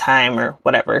finish in time or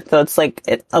whatever. So it's like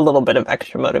a little bit of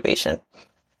extra motivation.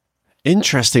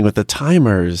 Interesting with the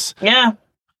timers. Yeah.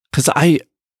 Because I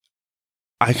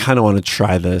kind of want to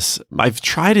try this. I've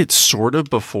tried it sort of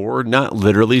before, not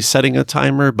literally setting a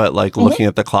timer, but like looking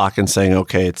at the clock and saying,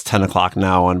 okay, it's 10 o'clock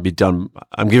now. I'm be done.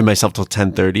 I'm giving myself till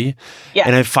 10:30. Yeah.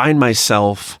 And I find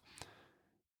myself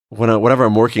whatever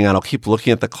I'm working on, I'll keep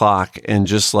looking at the clock, and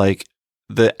just like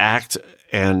the act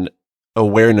and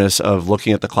awareness of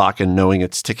looking at the clock and knowing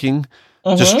it's ticking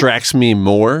distracts me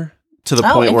more to the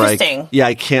point where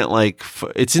I can't like,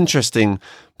 it's interesting,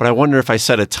 but I wonder if I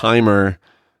set a timer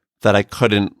that I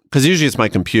couldn't, because usually it's my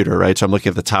computer, right? So I'm looking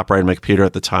at the top right of my computer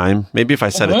at the time. Maybe if I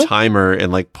set a timer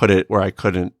and like put it where I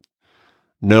couldn't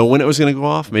know when it was going to go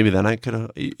off, maybe then I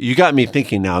could. You got me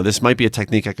thinking now. This might be a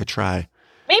technique I could try.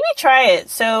 Maybe try it.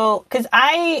 So, because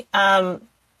I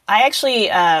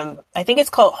actually, I think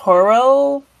it's called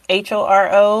Horo,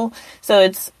 Horo. So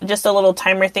it's just a little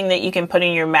timer thing that you can put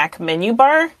in your Mac menu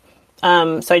bar.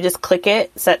 So I just click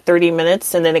it, set 30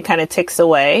 minutes, and then it kind of ticks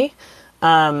away.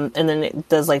 And then it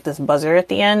does like this buzzer at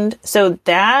the end. So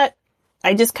that,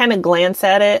 I just kind of glance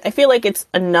at it. I feel like it's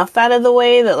enough out of the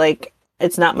way that like,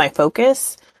 it's not my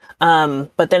focus. But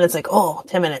then it's like, oh,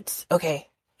 10 minutes. Okay.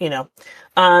 You know,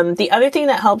 the other thing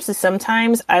that helps is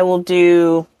sometimes I will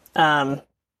do, I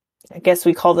guess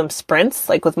we call them sprints,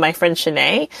 like with my friend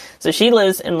Shanae. So she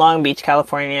lives in Long Beach,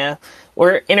 California.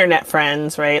 We're internet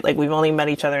friends, right? Like we've only met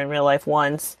each other in real life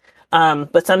once.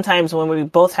 But sometimes when we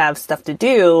both have stuff to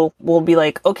do, we'll be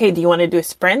like, okay, do you want to do a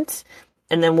sprint?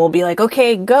 And then we'll be like,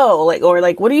 okay, go. Like, or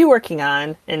like, what are you working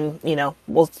on? And, you know,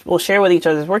 we'll share what each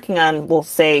other's working on. We'll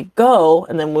say go.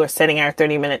 And then we're setting our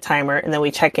 30-minute timer, and then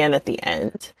we check in at the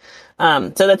end.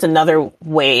 So that's another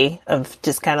way of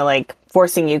just kind of like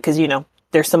forcing you, because, you know,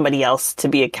 there's somebody else to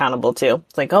be accountable to.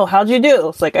 It's like, oh, how'd you do?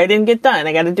 It's like, I didn't get done.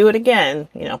 I got to do it again,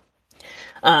 you know.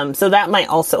 So that might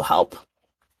also help.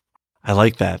 I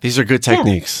like that. These are good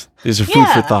techniques. Yeah. These are food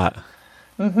for thought.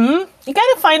 You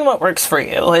got to find what works for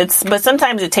you. But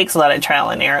sometimes it takes a lot of trial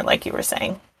and error, like you were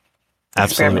saying.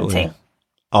 Absolutely.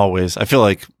 Always. I feel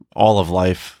like all of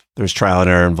life, there's trial and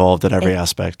error involved in every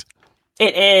aspect.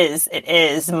 It is. It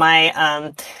is.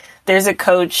 There's a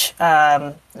coach.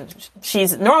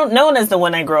 She's known as the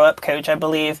When I Grow Up coach, I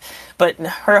believe. But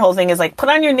her whole thing is like, put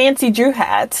on your Nancy Drew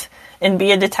hat and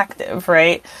be a detective,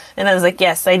 right? And I was like,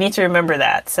 yes, I need to remember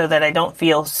that so that I don't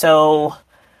feel so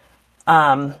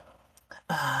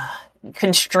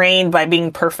constrained by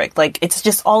being perfect. Like, it's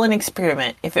just all an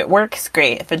experiment. If it works,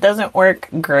 great. If it doesn't work,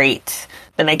 great.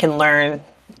 Then I can learn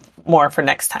more for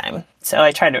next time. So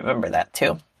I try to remember that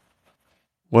too.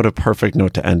 What a perfect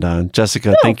note to end on.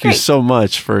 Jessica, thank you so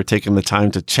much for taking the time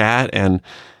to chat. And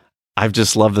I've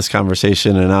just loved this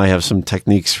conversation. And now I have some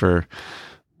techniques for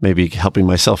maybe helping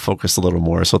myself focus a little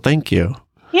more. So thank you.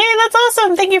 Yeah, that's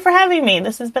awesome. Thank you for having me.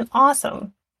 This has been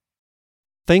awesome.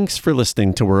 Thanks for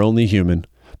listening to We're Only Human.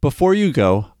 Before you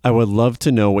go, I would love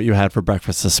to know what you had for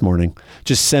breakfast this morning.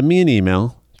 Just send me an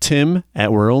email,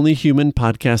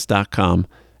 tim@we'reonlyhumanpodcast.com,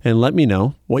 and let me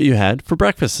know what you had for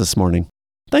breakfast this morning.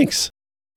 Thanks.